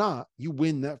whether or not you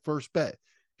win that first bet.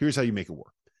 Here's how you make it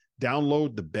work.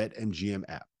 Download the BetMGM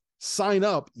app. Sign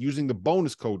up using the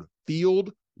bonus code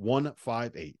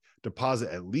FIELD158. Deposit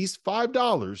at least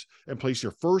 $5 and place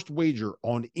your first wager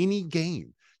on any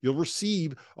game. You'll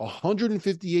receive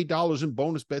 $158 in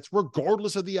bonus bets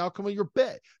regardless of the outcome of your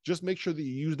bet. Just make sure that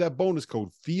you use that bonus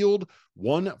code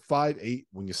FIELD158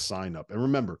 when you sign up. And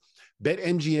remember,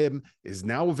 BetMGM is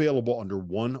now available under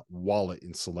one wallet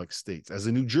in select states. As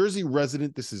a New Jersey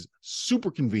resident, this is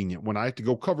super convenient when I have to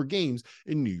go cover games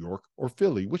in New York or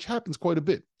Philly, which happens quite a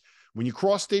bit. When you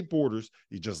cross state borders,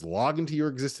 you just log into your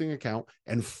existing account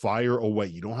and fire away.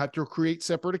 You don't have to create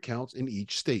separate accounts in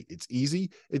each state. It's easy,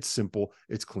 it's simple,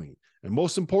 it's clean. And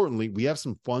most importantly, we have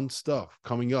some fun stuff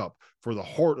coming up for the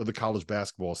heart of the college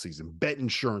basketball season. Bet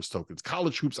insurance tokens,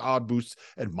 college hoops odd boosts,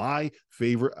 and my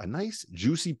favorite, a nice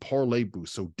juicy parlay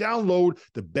boost. So download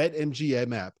the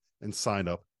BetMGM app and sign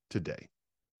up today.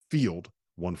 Field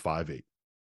 158.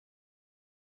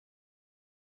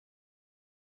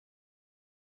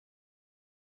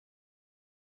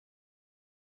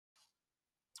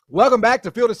 Welcome back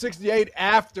to Field of 68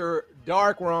 After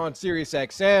Dark. We're on Sirius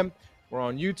XM. We're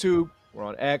on YouTube. We're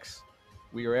on X.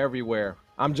 We are everywhere.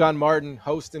 I'm John Martin,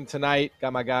 hosting tonight.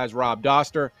 Got my guys Rob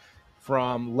Doster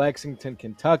from Lexington,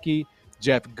 Kentucky.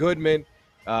 Jeff Goodman.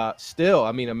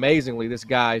 Amazingly, this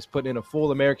guy is putting in a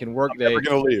full American workday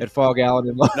at Phog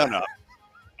Allen. No,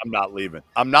 I'm not leaving.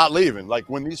 I'm not leaving. Like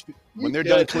when they're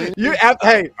done cleaning. You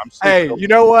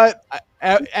know what?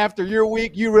 After your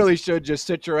week, you really should just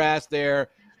sit your ass there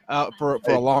for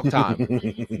a long time.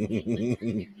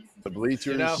 The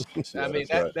bleachers.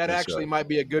 That actually might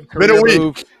be a good career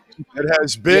move. It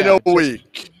has been a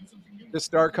week to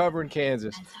start covering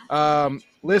Kansas.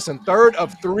 Listen, third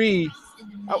of three.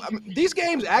 These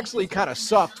games actually kind of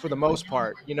sucked for the most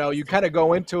part. You kind of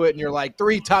go into it and you're like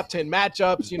 3 top 10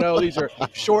 matchups. These are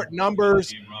short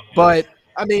numbers, but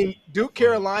Duke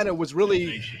Carolina was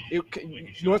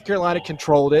North Carolina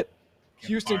controlled it.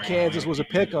 Houston, Kansas was a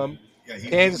pick 'em.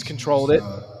 Kansas controlled it.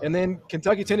 And then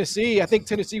Kentucky, Tennessee, I think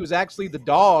Tennessee was actually the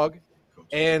dog,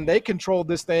 and they controlled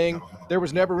this thing. There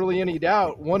was never really any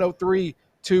doubt. 103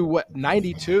 to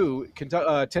 92.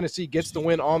 Tennessee gets the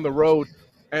win on the road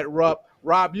at Rupp.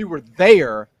 Rob, you were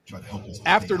there.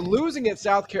 After losing at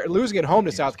home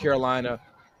to South Carolina,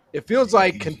 it feels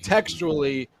like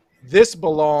contextually this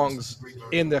belongs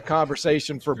in the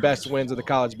conversation for best wins of the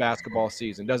college basketball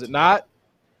season, does it not?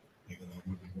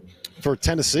 For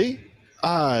Tennessee,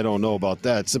 I don't know about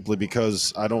that, simply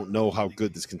because I don't know how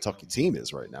good this Kentucky team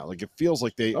is right now. Like, it feels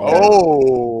like they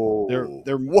are.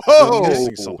 They're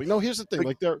missing something. No, here's the thing.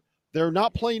 Like, they're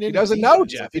not playing any. He doesn't defense. know,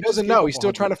 Jeff. He doesn't know. He's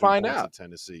still trying to find out.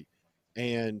 Tennessee,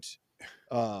 and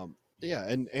yeah,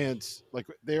 and like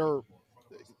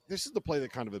this is the play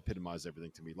that kind of epitomized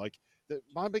everything to me. Like,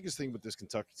 my biggest thing with this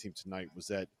Kentucky team tonight was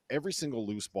that every single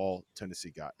loose ball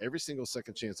Tennessee got, every single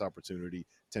second chance opportunity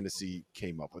Tennessee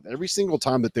came up with, every single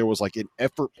time that there was like an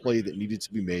effort play that needed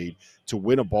to be made to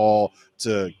win a ball,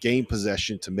 to gain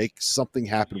possession, to make something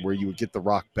happen where you would get the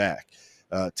rock back.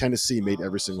 Tennessee made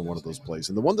every single one of those plays.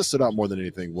 And the one that stood out more than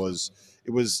anything was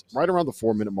it was right around the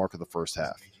 4-minute mark of the first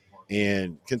half.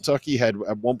 And Kentucky had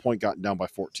at one point gotten down by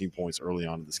 14 points early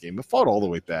on in this game. It fought all the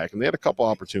way back, and they had a couple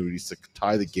opportunities to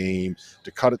tie the game,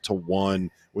 to cut it to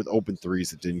 1 with open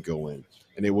threes that didn't go in.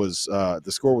 And it was the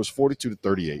score was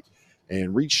 42-38.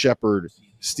 And Reed Shepherd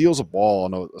steals a ball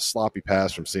on a sloppy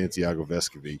pass from Santiago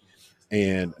Vescovi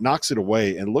and knocks it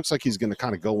away. And it looks like he's going to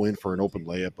kind of go in for an open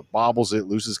layup, but bobbles it,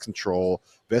 loses control.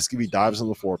 Vescovi dives on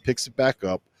the floor, picks it back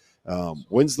up,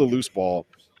 wins the loose ball,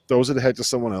 throws it ahead to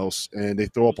someone else, and they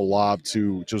throw up a lob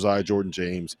to Josiah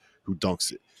Jordan-James, who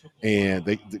dunks it.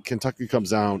 And Kentucky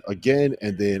comes down again,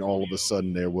 and then all of a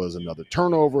sudden there was another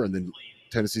turnover, and then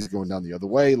Tennessee's going down the other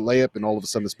way, layup, and all of a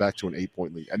sudden it's back to an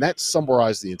 8-point lead. And that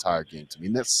summarized the entire game to me.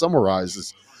 And that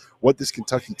summarizes what this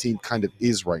Kentucky team kind of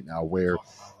is right now, where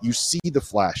you see the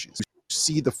flashes, you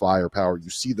see the firepower, you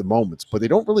see the moments, but they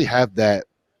don't really have that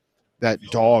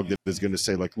dog that is going to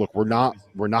say, like, look, we're not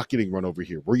getting run over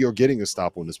here. We are getting a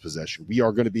stop on this possession. We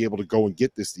are going to be able to go and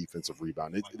get this defensive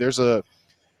rebound.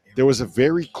 There was a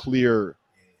very clear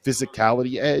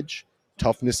physicality edge,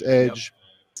 toughness edge. Yep.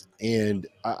 And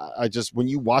I just, when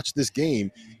you watch this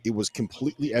game, it was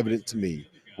completely evident to me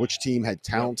which team had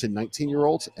talented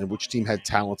 19-year-olds and which team had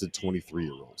talented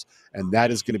 23-year-olds. And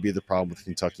that is going to be the problem with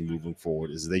Kentucky moving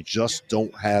forward, is they just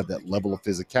don't have that level of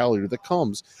physicality that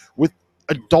comes with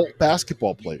adult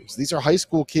basketball players. These are high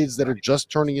school kids that are just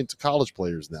turning into college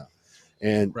players now.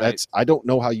 And I don't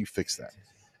know how you fix that.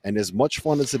 And as much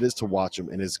fun as it is to watch him,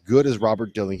 and as good as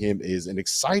Robert Dillingham is, and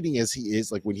exciting as he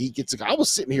is, like when he gets, I was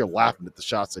sitting here laughing at the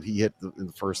shots that he hit in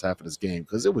the first half of this game,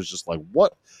 because it was just like,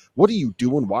 what are you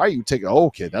doing? Why are you taking? Oh,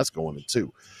 okay, that's going in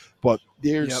too. But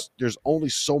there's only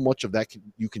so much of that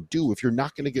you can do if you're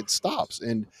not going to get stops.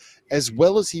 And as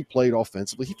well as he played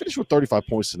offensively, he finished with 35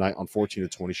 points tonight on 14 of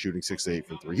 20, shooting 6-8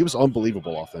 from 3. He was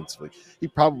unbelievable offensively. He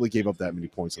probably gave up that many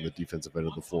points on the defensive end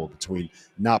of the floor between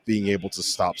not being able to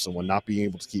stop someone, not being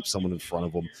able to keep someone in front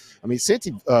of him. I mean,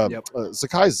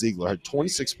 Zakai Ziegler had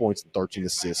 26 points and 13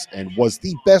 assists and was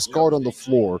the best guard on the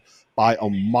floor by a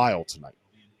mile tonight.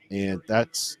 And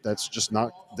that's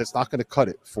not going to cut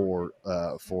it for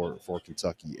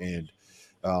Kentucky. And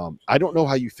I don't know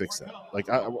how you fix that. Like,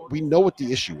 we know what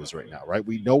the issue is right now, right?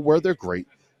 We know where they're great.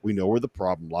 We know where the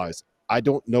problem lies. I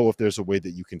don't know if there's a way that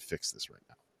you can fix this right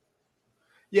now.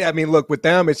 Yeah, I mean, look, with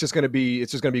them, it's just going to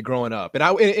be growing up.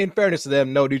 And in fairness to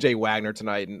them, no DJ Wagner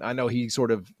tonight, and I know he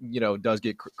sort of does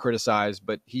get criticized,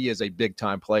 but he is a big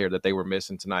time player that they were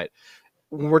missing tonight.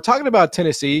 When we're talking about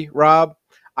Tennessee, Rob,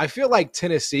 I feel like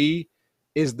Tennessee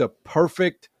is the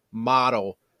perfect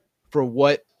model for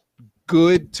what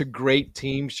good to great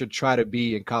teams should try to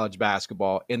be in college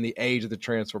basketball in the age of the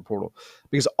transfer portal.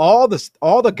 Because all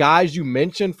the guys you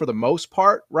mentioned, for the most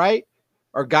part, right,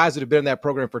 are guys that have been in that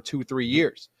program for 2-3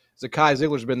 years. Zakai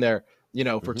Ziegler's been there,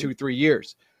 for 2-3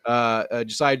 years.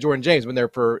 Josiah Jordan-James been there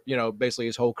for, basically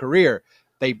his whole career.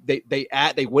 They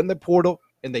went in the portal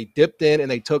and they dipped in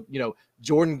and they took,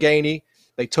 Jordan Gainey.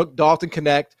 They took Dalton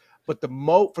Connect, but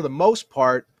for the most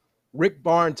part, Rick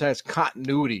Barnes has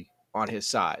continuity on his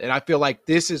side. And I feel like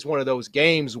this is one of those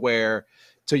games where,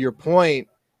 to your point,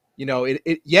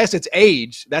 yes, it's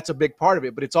age. That's a big part of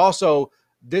it, but it's also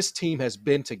this team has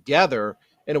been together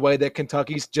in a way that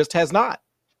Kentucky's just has not.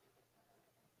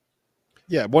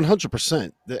 Yeah,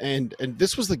 100%. And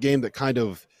this was the game that kind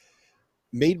of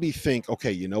made me think,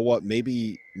 okay, you know what?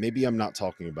 Maybe I'm not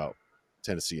talking about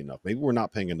Tennessee enough. Maybe we're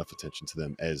not paying enough attention to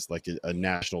them as like a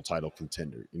national title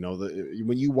contender.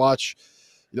 When you watch,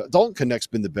 Dalton Connect's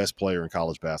been the best player in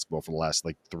college basketball for the last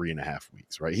like 3.5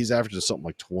 weeks, right? He's averaging something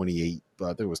like 28, I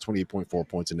think it was 28.4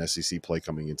 points in SEC play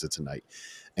coming into tonight.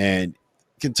 And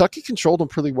Kentucky controlled him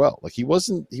pretty well. Like he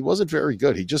wasn't very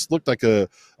good. He just looked like a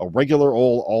regular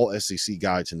all SEC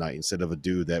guy tonight instead of a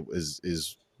dude that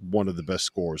is one of the best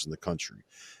scorers in the country.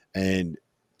 And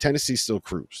Tennessee still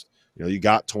cruised. You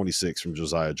got 26 from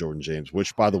Josiah Jordan-James,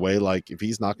 which, by the way, like if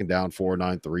he's knocking down 4 or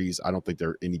 9 threes, I don't think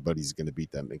anybody's going to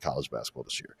beat them in college basketball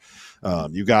this year.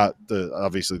 You got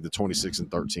obviously the 26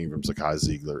 and 13 from Zakai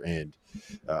Ziegler, and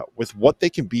with what they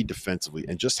can be defensively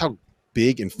and just how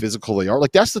big and physical they are.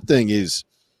 Like that's the thing is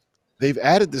they've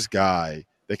added this guy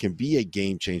that can be a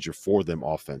game changer for them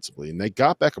offensively. And they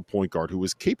got back a point guard who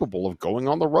was capable of going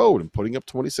on the road and putting up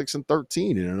 26 and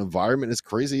 13 in an environment as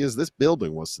crazy as this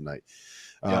building was tonight.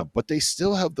 But they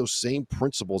still have those same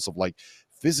principles of like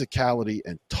physicality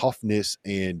and toughness,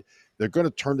 and they're going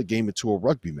to turn the game into a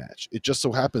rugby match. It just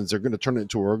so happens they're going to turn it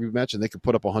into a rugby match, and they could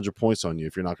put up 100 points on you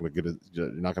if you're not going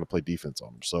to play defense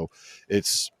on them. So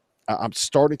I'm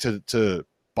starting to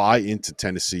buy into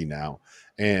Tennessee now,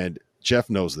 and Jeff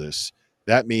knows this.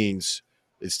 That means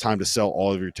it's time to sell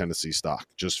all of your Tennessee stock.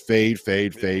 Just fade.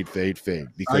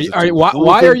 Because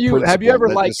why are you? Have you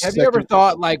ever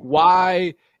thought like,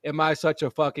 why am I such a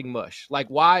fucking mush? Like,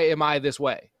 why am I this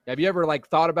way? Have you ever like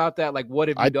thought about that? Like, what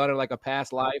have you done in like a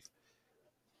past life?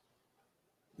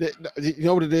 You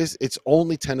know what it is? It's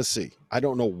only Tennessee. I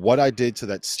don't know what I did to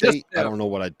that state. I don't know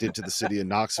what I did to the city of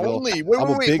Knoxville. I'm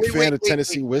a big fan of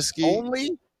Tennessee whiskey. Only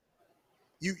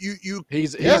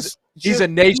He's a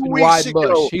nationwide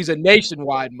mush. He's a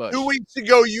nationwide mush. 2 weeks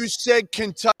ago, you said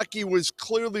Kentucky was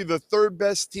clearly the third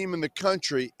best team in the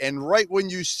country, and right when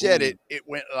you said it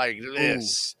went like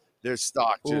this. Their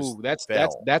stock just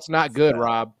fell. That's not good,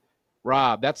 Rob.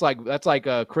 That's like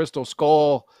a crystal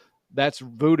skull. That's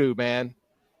voodoo, man.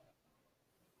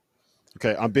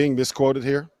 Okay, I'm being misquoted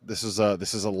here. This is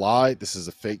a lie. This is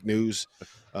a fake news.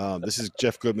 This is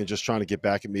Jeff Goodman just trying to get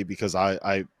back at me because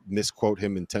I misquote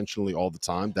him intentionally all the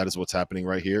time. That is what's happening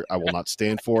right here. I will not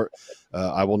stand for it.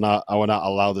 I will not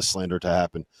allow this slander to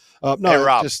happen. No,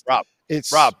 hey,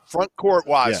 Rob, front court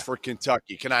wise for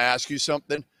Kentucky. Can I ask you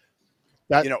something?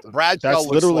 Bradshaw. That's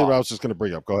literally what I was just going to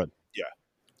bring up. Go ahead. Yeah,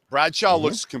 Bradshaw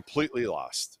looks completely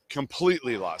lost.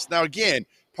 Now, again,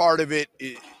 part of it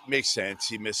makes sense.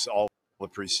 He missed all the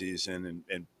preseason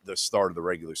and the start of the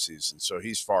regular season, so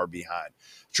he's far behind.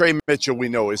 Trey Mitchell, we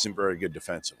know, isn't very good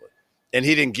defensively, and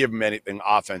he didn't give him anything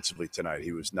offensively tonight.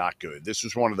 He was not good. This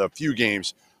was one of the few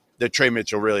games that Trey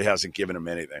Mitchell really hasn't given him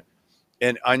anything.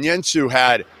 And Onyenso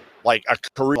had like a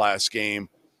career last game,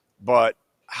 but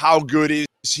how good is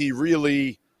he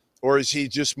really, or is he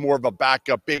just more of a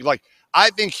backup big? Like,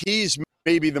 I think he's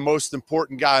maybe the most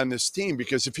important guy on this team,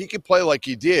 because if he could play like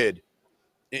he did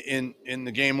in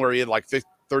the game where he had like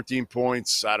 13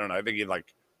 points, I don't know, I think he had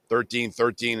like 13,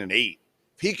 and 8.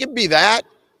 If he could be that,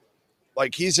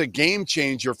 like, he's a game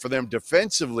changer for them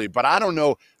defensively. But I don't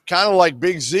know, kind of like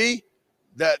Big Z,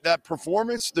 that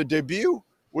performance, the debut,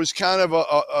 was kind of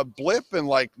a blip, and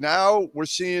like now we're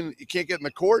seeing you can't get in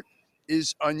the court.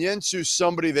 Is Onyenso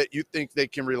somebody that you think they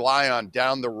can rely on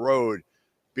down the road?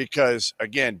 Because,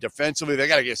 again, defensively, they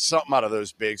got to get something out of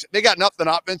those bigs. They got nothing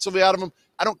offensively out of them.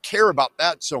 I don't care about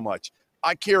that so much.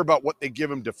 I care about what they give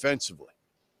them defensively.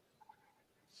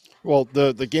 Well,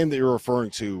 the game that you're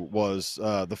referring to was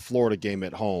the Florida game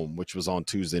at home, which was on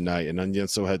Tuesday night. And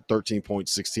Onyenso had 13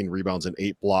 points, 16 rebounds, and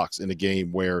 8 blocks in a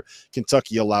game where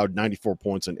Kentucky allowed 94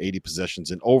 points on 80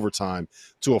 possessions in overtime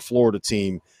to a Florida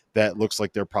team that looks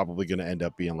like they're probably going to end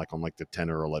up being like on like the 10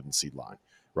 or 11 seed line.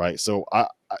 Right. So,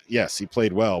 yes, he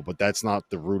played well, but that's not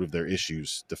the root of their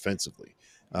issues defensively.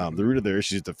 The root of their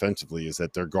issues defensively is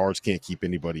that their guards can't keep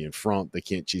anybody in front. They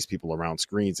can't chase people around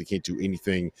screens. They can't do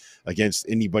anything against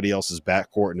anybody else's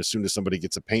backcourt. And as soon as somebody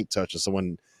gets a paint touch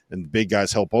and the big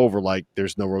guys help over, like,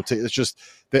 there's no rotation. It's just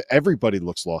that everybody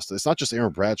looks lost. It's not just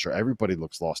Aaron Bradshaw. Everybody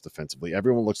looks lost defensively.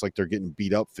 Everyone looks like they're getting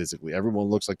beat up physically. Everyone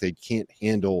looks like they can't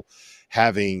handle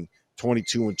having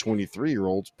 22 and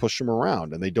 23-year-olds push them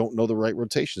around, and they don't know the right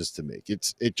rotations to make.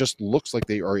 It just looks like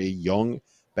they are a young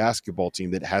basketball team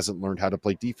that hasn't learned how to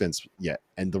play defense yet.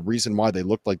 And the reason why they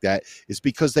look like that is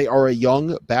because they are a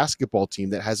young basketball team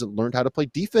that hasn't learned how to play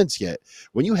defense yet.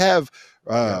 When you have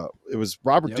it was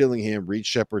Robert Dillingham, Reed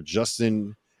Shepherd,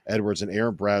 Justin Edwards, and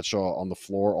Aaron Bradshaw on the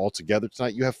floor all together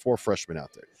tonight, you have 4 freshmen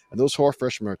out there. And those 4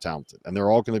 freshmen are talented, and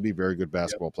they're all going to be very good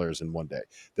basketball players in one day.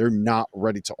 They're not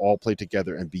ready to all play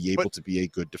together and be able to be a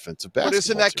good defensive basketball. But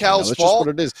isn't that Cal's fault? That's fault? just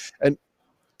what it is. And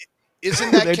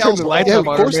isn't that Cal's fault? Yeah, of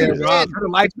course it is. Turn the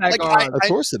lights back on. Of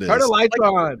course it is. Turn the lights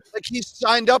on. Like, he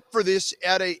signed up for this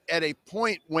at a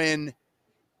point when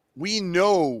we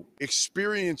know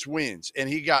experience wins, and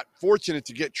he got fortunate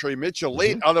to get Trey Mitchell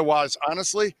late. Otherwise,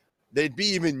 honestly, they'd be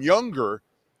even younger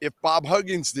if Bob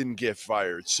Huggins didn't get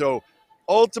fired. So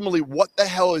ultimately, what the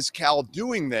hell is Cal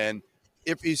doing then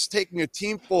if he's taking a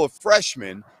team full of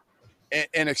freshmen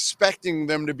and expecting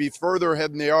them to be further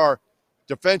ahead than they are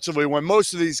defensively when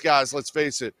most of these guys, let's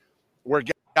face it, were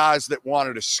guys that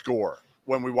wanted to score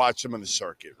when we watch them in the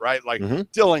circuit, right? Like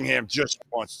Dillingham just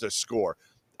wants to score.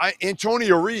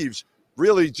 Antonio Reeves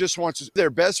really just wants to be their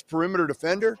best perimeter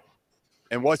defender.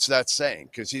 And what's that saying?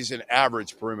 Because he's an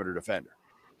average perimeter defender.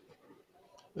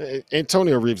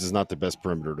 Antonio Reeves is not the best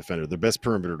perimeter defender. The best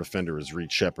perimeter defender is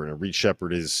Reed Sheppard, and Reed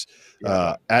Sheppard is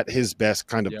at his best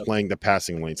kind of playing the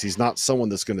passing lanes. He's not someone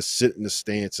that's going to sit in the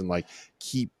stance and like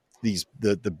keep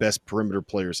the best perimeter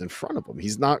players in front of him.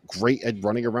 He's not great at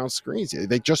running around screens.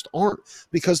 They just aren't,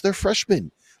 because they're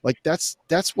freshmen. Like that's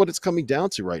what it's coming down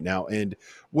to right now. And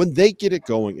when they get it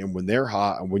going and when they're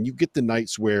hot and when you get the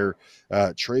nights where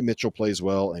Trey Mitchell plays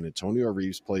well and Antonio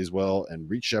Reeves plays well and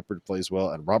Reed Sheppard plays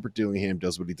well and Robert Dillingham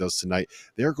does what he does tonight,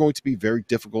 they're going to be very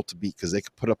difficult to beat because they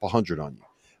could put up 100 on you.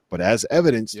 But as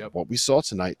evidence of what we saw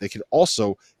tonight, they could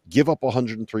also give up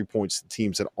 103 points to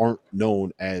teams that aren't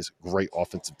known as great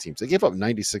offensive teams. They gave up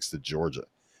 96 to Georgia.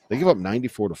 They gave up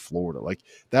 94 to Florida. Like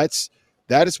that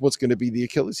is what's going to be the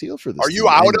Achilles heel for this. Are you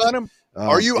out on him?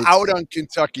 Are you out on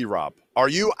Kentucky, Rob? Are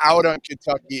you out on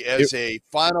Kentucky as a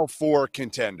Final Four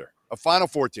contender, a Final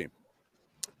Four team?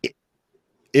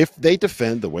 If they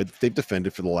defend the way that they've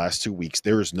defended for the last 2 weeks,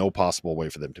 there is no possible way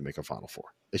for them to make a Final Four.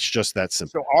 It's just that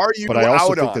simple. So are you but I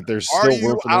also think that there's still room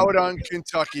for them. Are you out on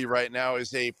Kentucky right now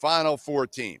as a Final Four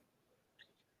team?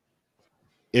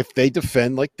 If they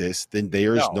defend like this, then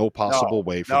there is no possible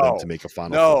way for them to make a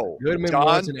Final Four. Goodman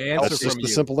wants an answer That's from just you. the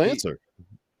simple answer.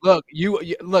 Look,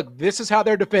 look. This is how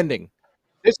they're defending.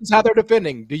 This is how they're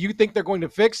defending. Do you think they're going to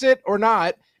fix it or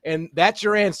not? And that's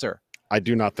your answer. I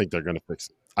do not think they're going to fix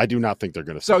it. I do not think they're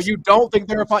going to. So you don't think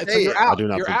they're a fight? So you're out. I do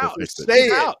not you're think out. they fixed it. Say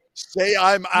it. Say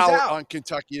I'm out on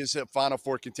Kentucky as a Final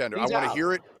Four contender. I want to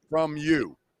hear it from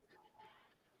you.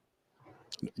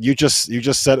 You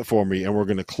just said it for me, and we're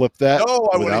going to clip that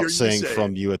without saying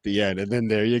from you at the end, and then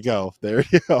there you go. There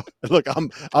you go. Look, I'm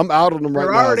out on them right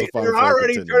now. They're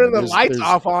already turning the lights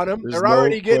off on them. They're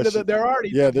already getting to the. They're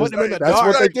already putting them in the dark. That's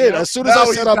what they did. As soon as I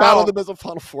said I'm out on them as a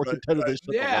Final Four contender, they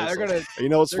shut they're gonna. You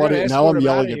know what's funny? Now I'm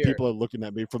yelling, and people are looking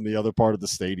at me from the other part of the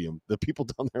stadium. The people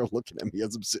down there are looking at me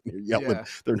as I'm sitting here yelling. Yeah.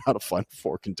 They're not a Final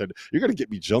Four contender. You're going to get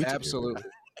me jumped. Absolutely.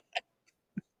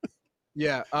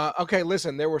 Yeah. Okay.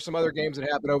 Listen, there were some other games that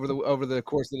happened over the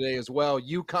course of the day as well.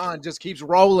 UConn just keeps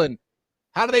rolling.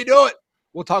 How do they do it?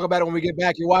 We'll talk about it when we get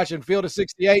back. You're watching Field of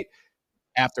 68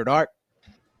 After Dark.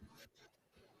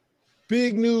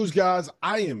 Big news, guys.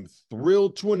 I am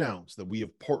thrilled to announce that we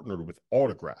have partnered with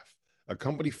Autograph, a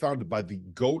company founded by the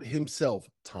GOAT himself,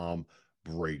 Tom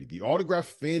Brady. The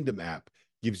Autograph fandom app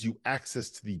gives you access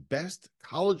to the best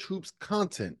college hoops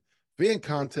content, fan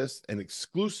contests, and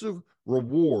exclusive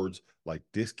rewards like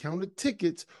discounted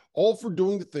tickets, all for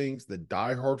doing the things that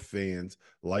diehard fans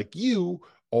like you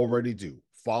already do,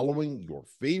 following your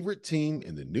favorite team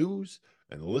in the news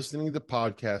and listening to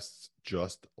podcasts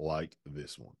just like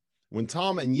this one. When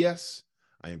Tom, and yes,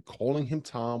 I am calling him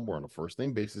Tom, we're on a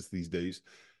first-name basis these days,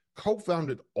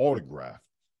 co-founded Autograph,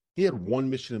 he had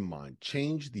one mission in mind: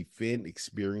 change the fan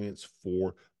experience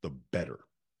for the better.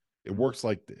 It works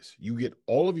like this. You get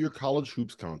all of your college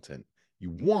hoops content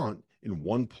you want in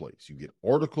one place. You get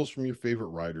articles from your favorite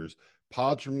writers,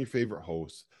 pods from your favorite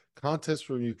hosts, contests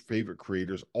from your favorite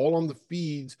creators, all on the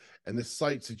feeds and the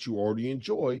sites that you already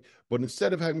enjoy. But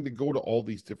instead of having to go to all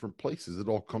these different places, it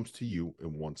all comes to you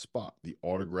in one spot, the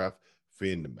Autograph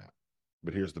fandom app.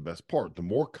 But here's the best part. The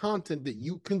more content that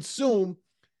you consume,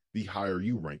 the higher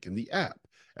you rank in the app.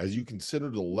 As you consider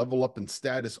the level up in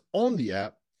status on the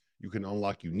app, you can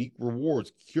unlock unique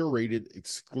rewards curated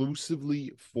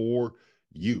exclusively for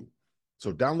you.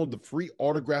 So download the free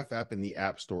Autograph app in the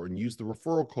App Store and use the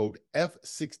referral code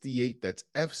F68, that's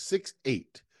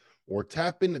F68, or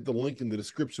tap in at the link in the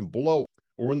description below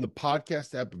or in the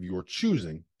podcast app of your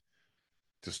choosing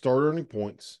to start earning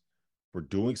points for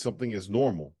doing something as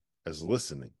normal as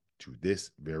listening to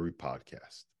this very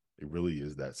podcast. It really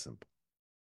is that simple.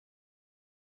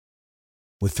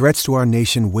 With threats to our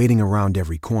nation waiting around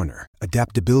every corner,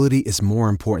 adaptability is more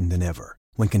important than ever.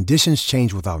 When conditions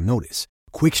change without notice,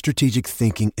 quick strategic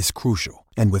thinking is crucial.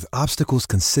 And with obstacles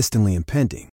consistently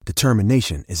impending,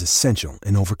 determination is essential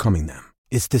in overcoming them.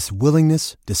 It's this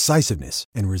willingness, decisiveness,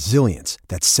 and resilience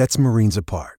that sets Marines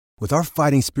apart. With our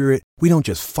fighting spirit, we don't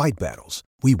just fight battles,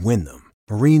 we win them.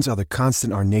 Marines are the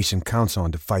constant our nation counts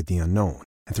on to fight the unknown.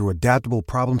 And through adaptable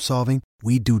problem solving,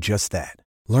 we do just that.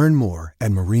 Learn more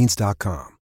at marines.com.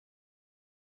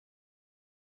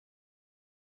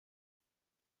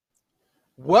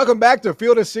 Welcome back to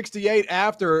Field of 68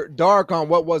 After Dark on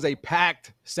what was a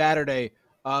packed Saturday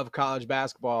of college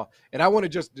basketball. And I want to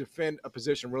just defend a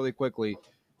position really quickly.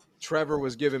 Trevor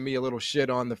was giving me a little shit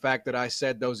on the fact that I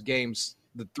said those games,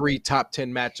 the 3 top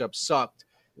 10 matchups sucked.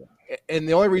 And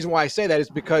the only reason why I say that is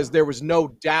because there was no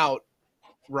doubt,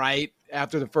 right,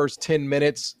 after the first 10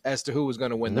 minutes as to who was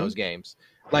going to win those games.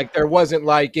 Like, there wasn't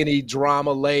like any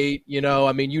drama late,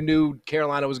 I mean, you knew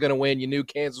Carolina was going to win, you knew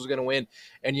Kansas was going to win,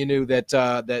 and you knew that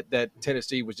that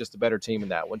Tennessee was just a better team in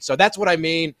that one. So that's what I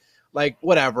mean. Like,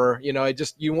 whatever, it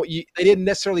just they didn't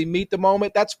necessarily meet the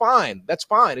moment. That's fine.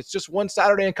 It's just one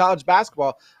Saturday in college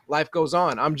basketball. Life goes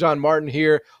on. I'm John Martin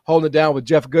here, holding it down with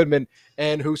Jeff Goodman,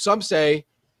 and who some say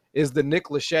is the Nick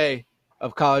Lachey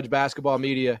of college basketball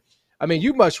media. I mean,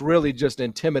 you must really just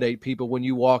intimidate people when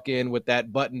you walk in with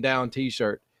that button-down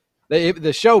T-shirt.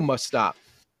 The show must stop.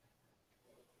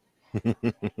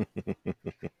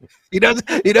 He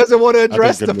doesn't want to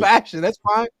address the fashion. That's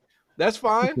fine.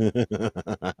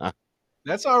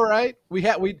 That's all right.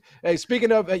 Hey,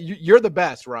 speaking of, you're the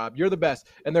best, Rob. You're the best.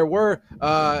 And there were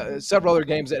several other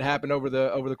games that happened over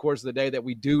the course of the day that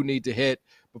we do need to hit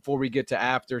before we get to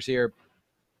afters here.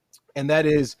 And that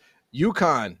is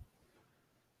UConn,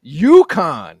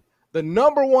 the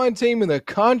number 1 team in the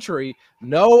country.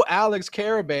 No Alex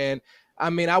Caravan. I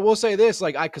mean, I will say this,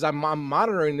 because I'm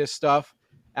monitoring this stuff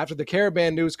after the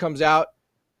Caravan news comes out.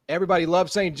 Everybody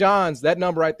loves St. John's. That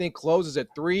number, I think, closes at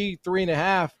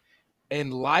 3.5.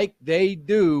 And like they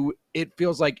do, it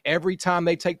feels like every time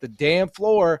they take the damn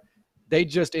floor, they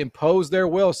just impose their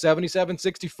will.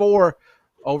 77-64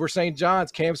 over St.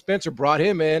 John's. Cam Spencer brought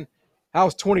him in.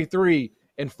 How's 23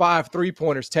 and 5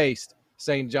 3-pointers taste,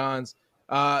 St. John's?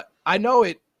 I know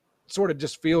it sort of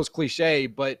just feels cliche,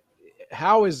 but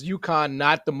how is UConn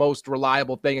not the most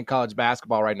reliable thing in college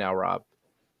basketball right now, Rob?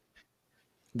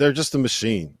 They're just a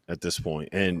machine at this point.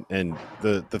 And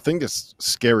the thing that's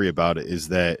scary about it is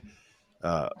that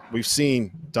we've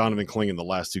seen Donovan Kling in the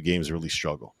last 2 games really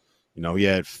struggle. He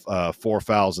had 4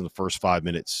 fouls in the first 5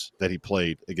 minutes that he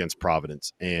played against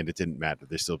Providence, and it didn't matter.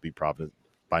 They still beat Providence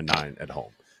by 9 at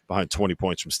home, behind 20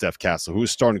 points from Steph Castle, who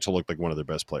is starting to look like one of their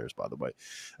best players, by the way.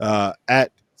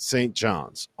 At St.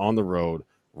 John's, on the road,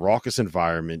 raucous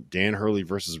environment, Dan Hurley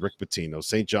versus Rick Pitino.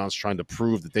 St. John's trying to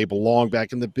prove that they belong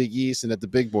back in the Big East and at the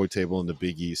big boy table in the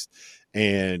Big East.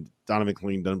 And Donovan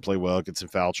Kling doesn't play well, gets in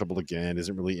foul trouble again,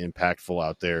 isn't really impactful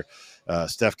out there.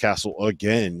 Steph Castle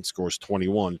again scores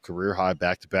 21, career high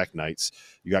back-to-back nights.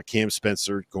 You got Cam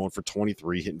Spencer going for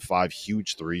 23, hitting 5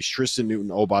 huge threes. Tristan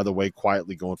Newton, oh, by the way,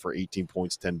 quietly going for 18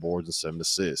 points, 10 boards, and 7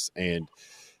 assists. And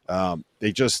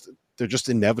they're just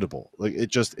inevitable.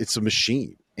 It's a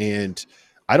machine. And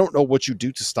I don't know what you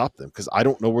do to stop them because I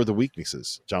don't know where the weakness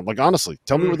is, John. Honestly,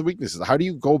 tell me where the weakness is. How do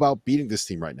you go about beating this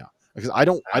team right now? Because I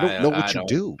don't know what you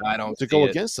do to go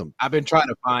against them. I've been trying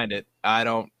to find it.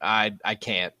 I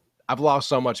can't. I've lost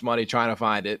so much money trying to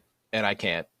find it, and I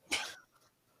can't.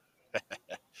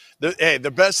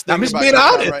 The best thing I'm just about being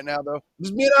honest right now, though.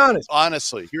 Just being honest.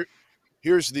 Honestly,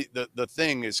 here's the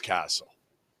thing is Castle.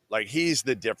 He's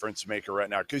the difference maker right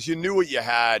now because you knew what you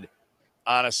had,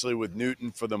 honestly, with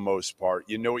Newton for the most part.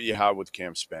 You know what you have with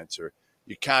Cam Spencer.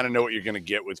 You kind of know what you're going to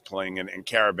get with Kling and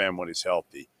Caravan when he's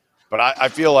healthy. But I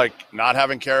feel like not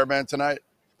having Caravan tonight,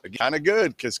 kind of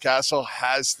good because Castle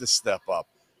has to step up.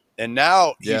 And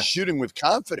now he's shooting with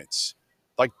confidence.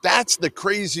 That's the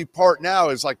crazy part now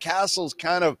is Castle's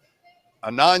kind of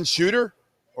a non-shooter,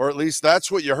 or at least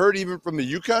that's what you heard even from the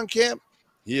UConn camp.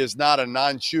 He is not a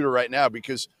non-shooter right now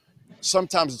because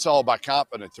sometimes it's all about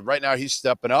confidence. And right now he's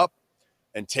stepping up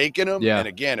and taking them. Yeah. And,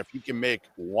 again, if he can make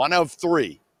 1 of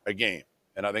 3 a game,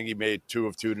 and I think he made 2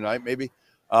 of 2 tonight maybe,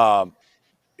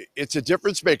 it's a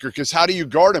difference maker because how do you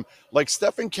guard him?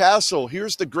 Stephen Castle,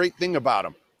 here's the great thing about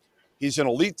him. He's an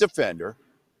elite defender.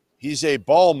 He's a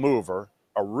ball mover,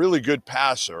 a really good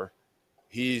passer.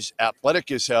 He's athletic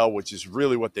as hell, which is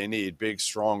really what they need, big,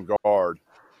 strong guard,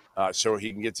 so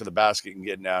he can get to the basket and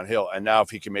get downhill. And now if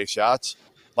he can make shots,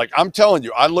 I'm telling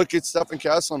you, I look at Stephen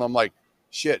Castle and I'm like,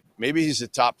 shit, maybe he's a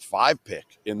top 5 pick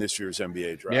in this year's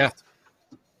NBA draft.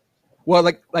 Yeah.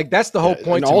 Well, that's the whole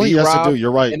point. And all he has Rob, to do,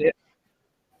 you're right.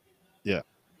 Yeah.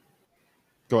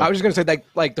 Go ahead. I was just going to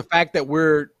say the fact that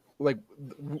we're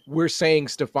saying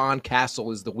Stephon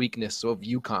Castle is the weakness of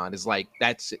UConn is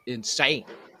that's insane.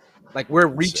 We're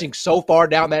reaching so far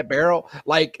down that barrel.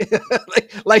 Like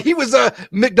he was a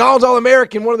McDonald's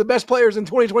All-American, one of the best players in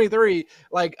 2023.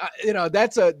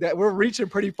 We're reaching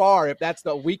pretty far if that's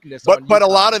the weakness. But a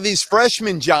lot of these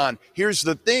freshmen, John, here's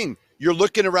the thing. You're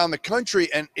looking around the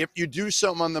country, and if you do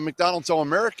something on the McDonald's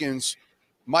All-Americans,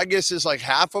 my guess is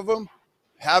half of them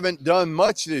haven't done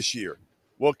much this year.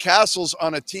 Well, Castle's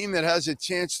on a team that has a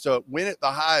chance to win at the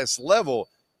highest level,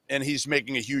 and he's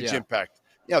making a huge impact.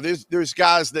 There's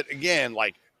guys that, again,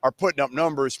 are putting up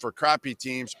numbers for crappy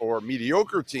teams or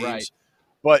mediocre teams. Right.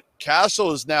 But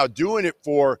Castle is now doing it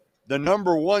for the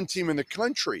number one team in the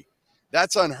country.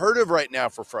 That's unheard of right now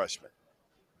for freshmen.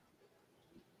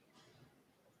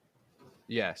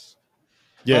 Yes.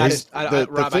 Yeah,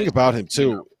 The thing about him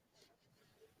too.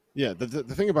 Yeah, the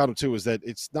thing about him too is that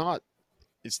it's not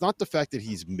the fact that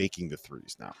he's making the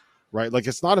threes now, right? Like,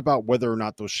 it's not about whether or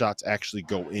not those shots actually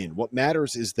go in. What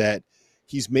matters is that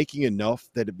he's making enough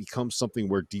that it becomes something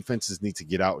where defenses need to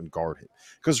get out and guard him.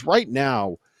 Because right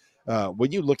now,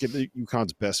 when you look at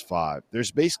UConn's best five,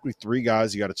 there's basically 3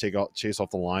 guys you got to chase off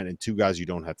the line and 2 guys you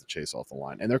don't have to chase off the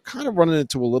line. And they're kind of running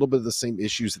into a little bit of the same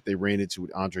issues that they ran into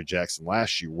with Andre Jackson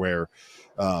last year, where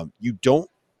you don't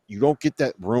get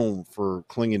that room for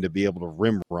Clingan to be able to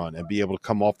rim run and be able to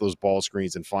come off those ball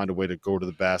screens and find a way to go to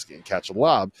the basket and catch a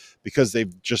lob, because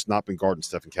they've just not been guarding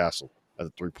Stephen Castle at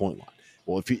the 3-point line.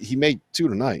 Well, if he made 2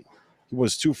 tonight, he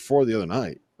was 2 for 4 the other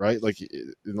night, right? Like,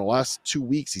 in the last 2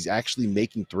 weeks, he's actually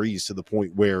making threes to the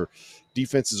point where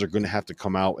defenses are going to have to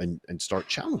come out and start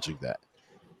challenging that.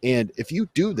 And if you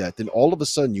do that, then all of a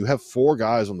sudden you have 4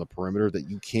 guys on the perimeter that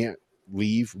you can't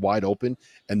leave wide open,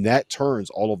 and that turns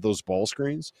all of those ball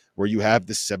screens where you have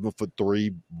this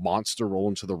 7'3" monster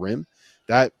rolling to the rim.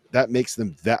 That makes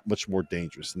them that much more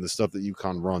dangerous, and the stuff that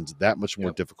UConn runs that much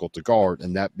more difficult to guard,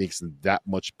 and that makes them that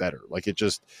much better. Like,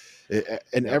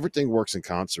 everything works in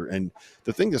concert. And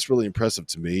the thing that's really impressive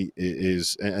to me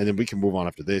is, and then we can move on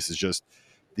after this, is just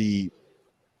the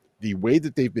way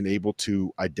that they've been able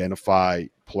to identify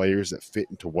players that fit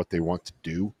into what they want to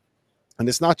do. And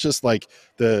it's not just like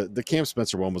the Cam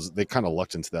Spencer one they kind of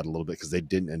lucked into that a little bit because they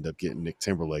didn't end up getting Nick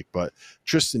Timberlake, but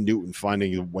Tristan Newton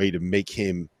finding a way to make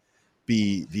him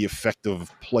be the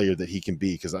effective player that he can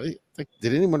be. Because I think,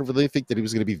 did anyone really think that he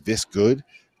was going to be this good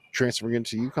transferring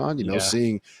into UConn?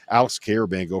 Seeing Alex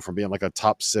Caravan go from being like a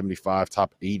top 75,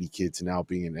 top 80 kid to now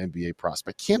being an NBA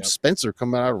prospect. Cam Spencer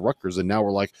coming out of Rutgers, and now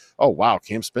we're like, oh wow,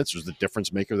 Cam Spencer's the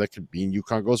difference maker that could be in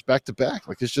UConn goes back to back.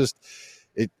 Like, it's just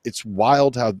it's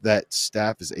wild how that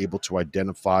staff is able to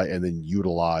identify and then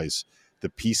utilize the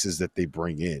pieces that they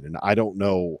bring in. And I don't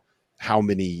know how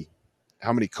many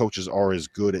coaches are as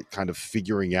good at kind of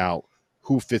figuring out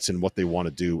who fits in what they want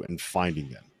to do and finding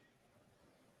them.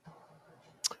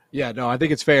 Yeah, no, I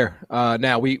think it's fair.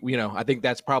 Now I think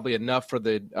that's probably enough for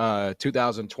the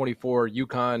 2024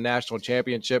 UConn National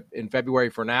Championship in February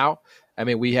for now. I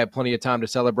mean, we have plenty of time to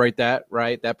celebrate that,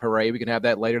 right? That parade. We can have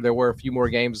that later. There were a few more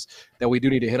games that we do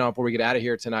need to hit on before we get out of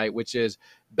here tonight, which is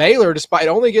Baylor, despite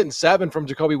only getting 7 from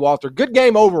Jacoby Walter. Good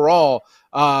game overall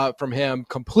from him,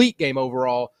 complete game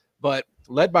overall, but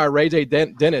led by Ray J.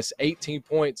 Dennis, 18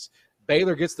 points.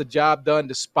 Baylor gets the job done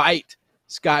despite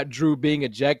Scott Drew being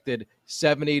ejected,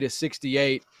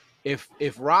 70-68.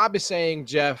 If Rob is saying,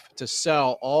 Jeff, to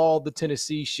sell all the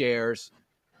Tennessee shares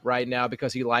right now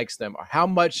because he likes them, how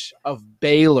much of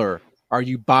Baylor are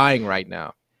you buying right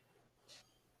now?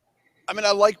 I mean,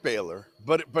 I like Baylor,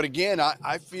 but again,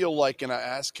 I feel like, and I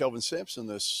asked Kelvin Sampson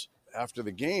this after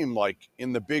the game, like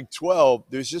in the Big 12,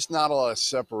 there's just not a lot of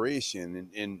separation,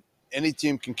 and any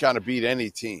team can kind of beat any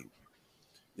team.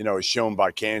 As shown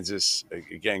by Kansas,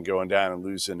 again, going down and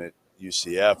losing at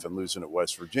UCF and losing at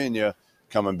West Virginia,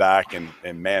 coming back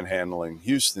and manhandling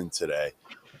Houston today.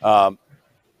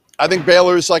 I think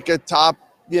Baylor is like a top,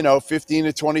 15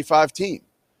 to 25 team.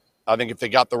 I think if they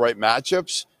got the right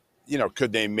matchups,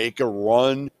 could they make a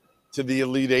run to the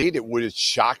Elite Eight? It would have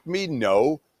shocked me.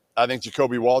 No. I think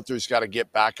Jacoby Walter's got to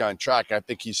get back on track. I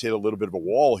think he's hit a little bit of a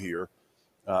wall here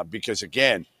because,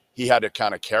 again, he had to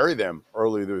kind of carry them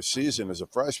early this season as a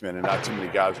freshman, and not too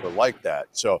many guys were like that.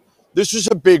 So this was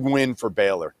a big win for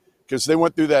Baylor because they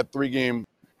went through that 3-game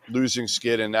losing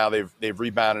skid, and now they've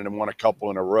rebounded and won a couple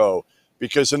in a row.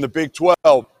 Because in the Big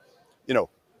 12,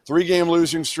 3-game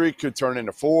losing streak could turn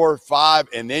into 4, 5,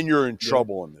 and then you're in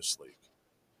trouble in this league.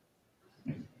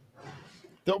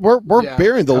 We're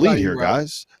bearing the lead here,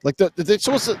 guys. Like this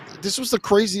was the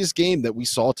craziest game that we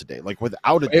saw today. Like,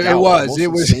 without a doubt,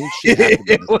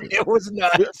 it was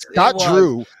nuts. Scott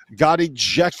Drew got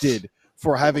ejected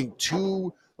for having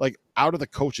 2 out of the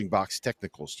coaching box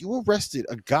technicals. You arrested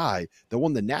a guy that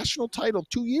won the national title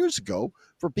 2 years ago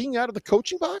for being out of the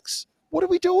coaching box. What are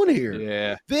we doing here?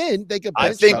 Yeah. Then they get.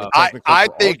 I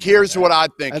think here's what I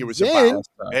think it was about.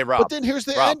 Hey, Rob. But then here's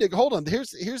the ending. Hold on.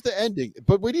 Here's the ending.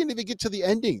 But we didn't even get to the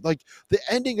ending. Like, the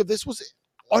ending of this was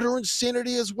utter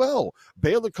insanity as well.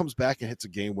 Baylor comes back and hits a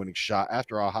game-winning shot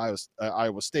after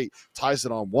Iowa State ties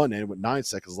it on one end with 9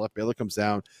 seconds left. Baylor comes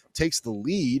down, takes the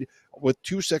lead with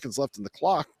 2 seconds left in the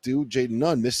clock. Jaden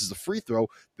Nunn misses the free throw.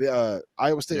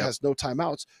 Iowa State has no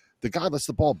timeouts. The guy lets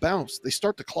the ball bounce. They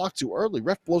start the clock too early.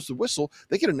 Ref blows the whistle.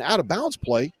 They get an out-of-bounds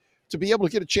play to be able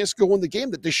to get a chance to go win the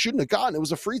game that they shouldn't have gotten. It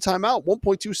was a free timeout,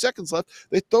 1.2 seconds left.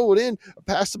 They throw it in, a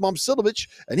pass to Momcilovic,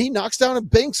 and he knocks down and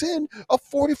banks in a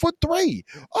 40-foot three.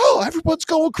 Oh, everyone's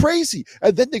going crazy.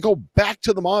 And then they go back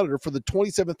to the monitor for the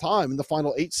 27th time in the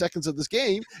final 8 seconds of this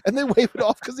game, and they wave it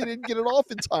off because he didn't get it off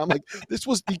in time. Like, this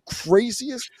was the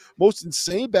craziest, most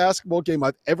insane basketball game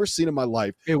I've ever seen in my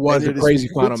life. It was a crazy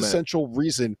final, man. Essential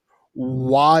reason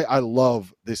why I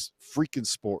love this freaking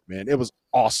sport, man. It was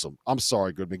awesome. I'm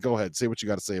sorry, Goodman. Go ahead. Say what you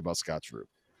got to say about Scott Drew.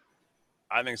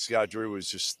 I think Scott Drew was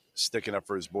just sticking up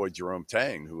for his boy Jerome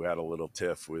Tang, who had a little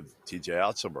tiff with TJ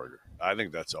Otzelberger. I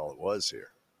think that's all it was here.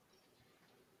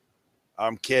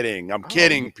 I'm kidding. I'm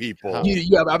kidding, people.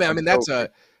 Yeah, I mean that's a.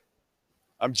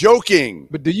 I'm joking.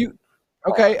 But do you?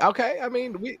 Okay. I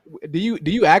mean, do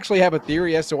you actually have a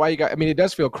theory as to why you got? I mean, it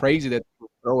does feel crazy that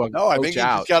throw a no. I think he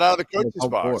just got out of the coach's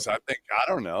box. Court. I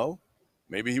don't know.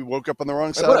 Maybe he woke up on the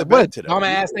wrong side of the bed today. What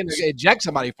dumbass thing to eject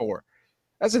somebody for?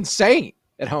 That's insane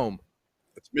at home.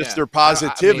 It's Mr.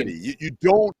 Positivity. I mean, you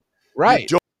don't right.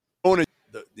 You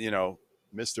don't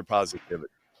Mr.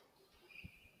 Positivity.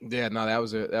 Yeah, no, that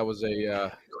was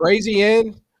a crazy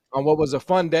end on what was a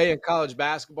fun day in college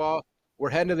basketball.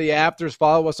 We're heading to the afters.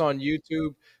 Follow us on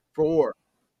YouTube. For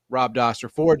Rob Doster,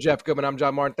 for Jeff Goodman, I'm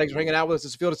John Martin. Thanks for hanging out with us.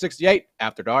 This is Field of 68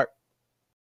 After Dark.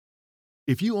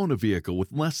 If you own a vehicle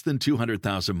with less than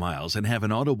 200,000 miles and have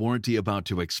an auto warranty about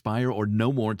to expire or no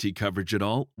warranty coverage at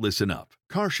all, listen up.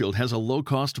 CarShield has a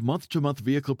low-cost month-to-month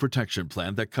vehicle protection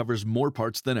plan that covers more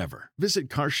parts than ever. Visit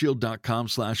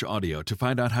carshield.com/audio to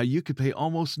find out how you could pay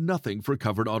almost nothing for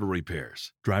covered auto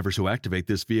repairs. Drivers who activate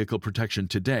this vehicle protection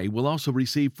today will also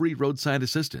receive free roadside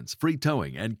assistance, free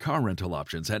towing, and car rental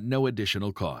options at no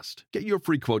additional cost. Get your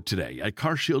free quote today at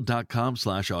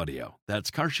carshield.com/audio. That's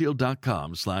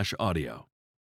carshield.com/audio.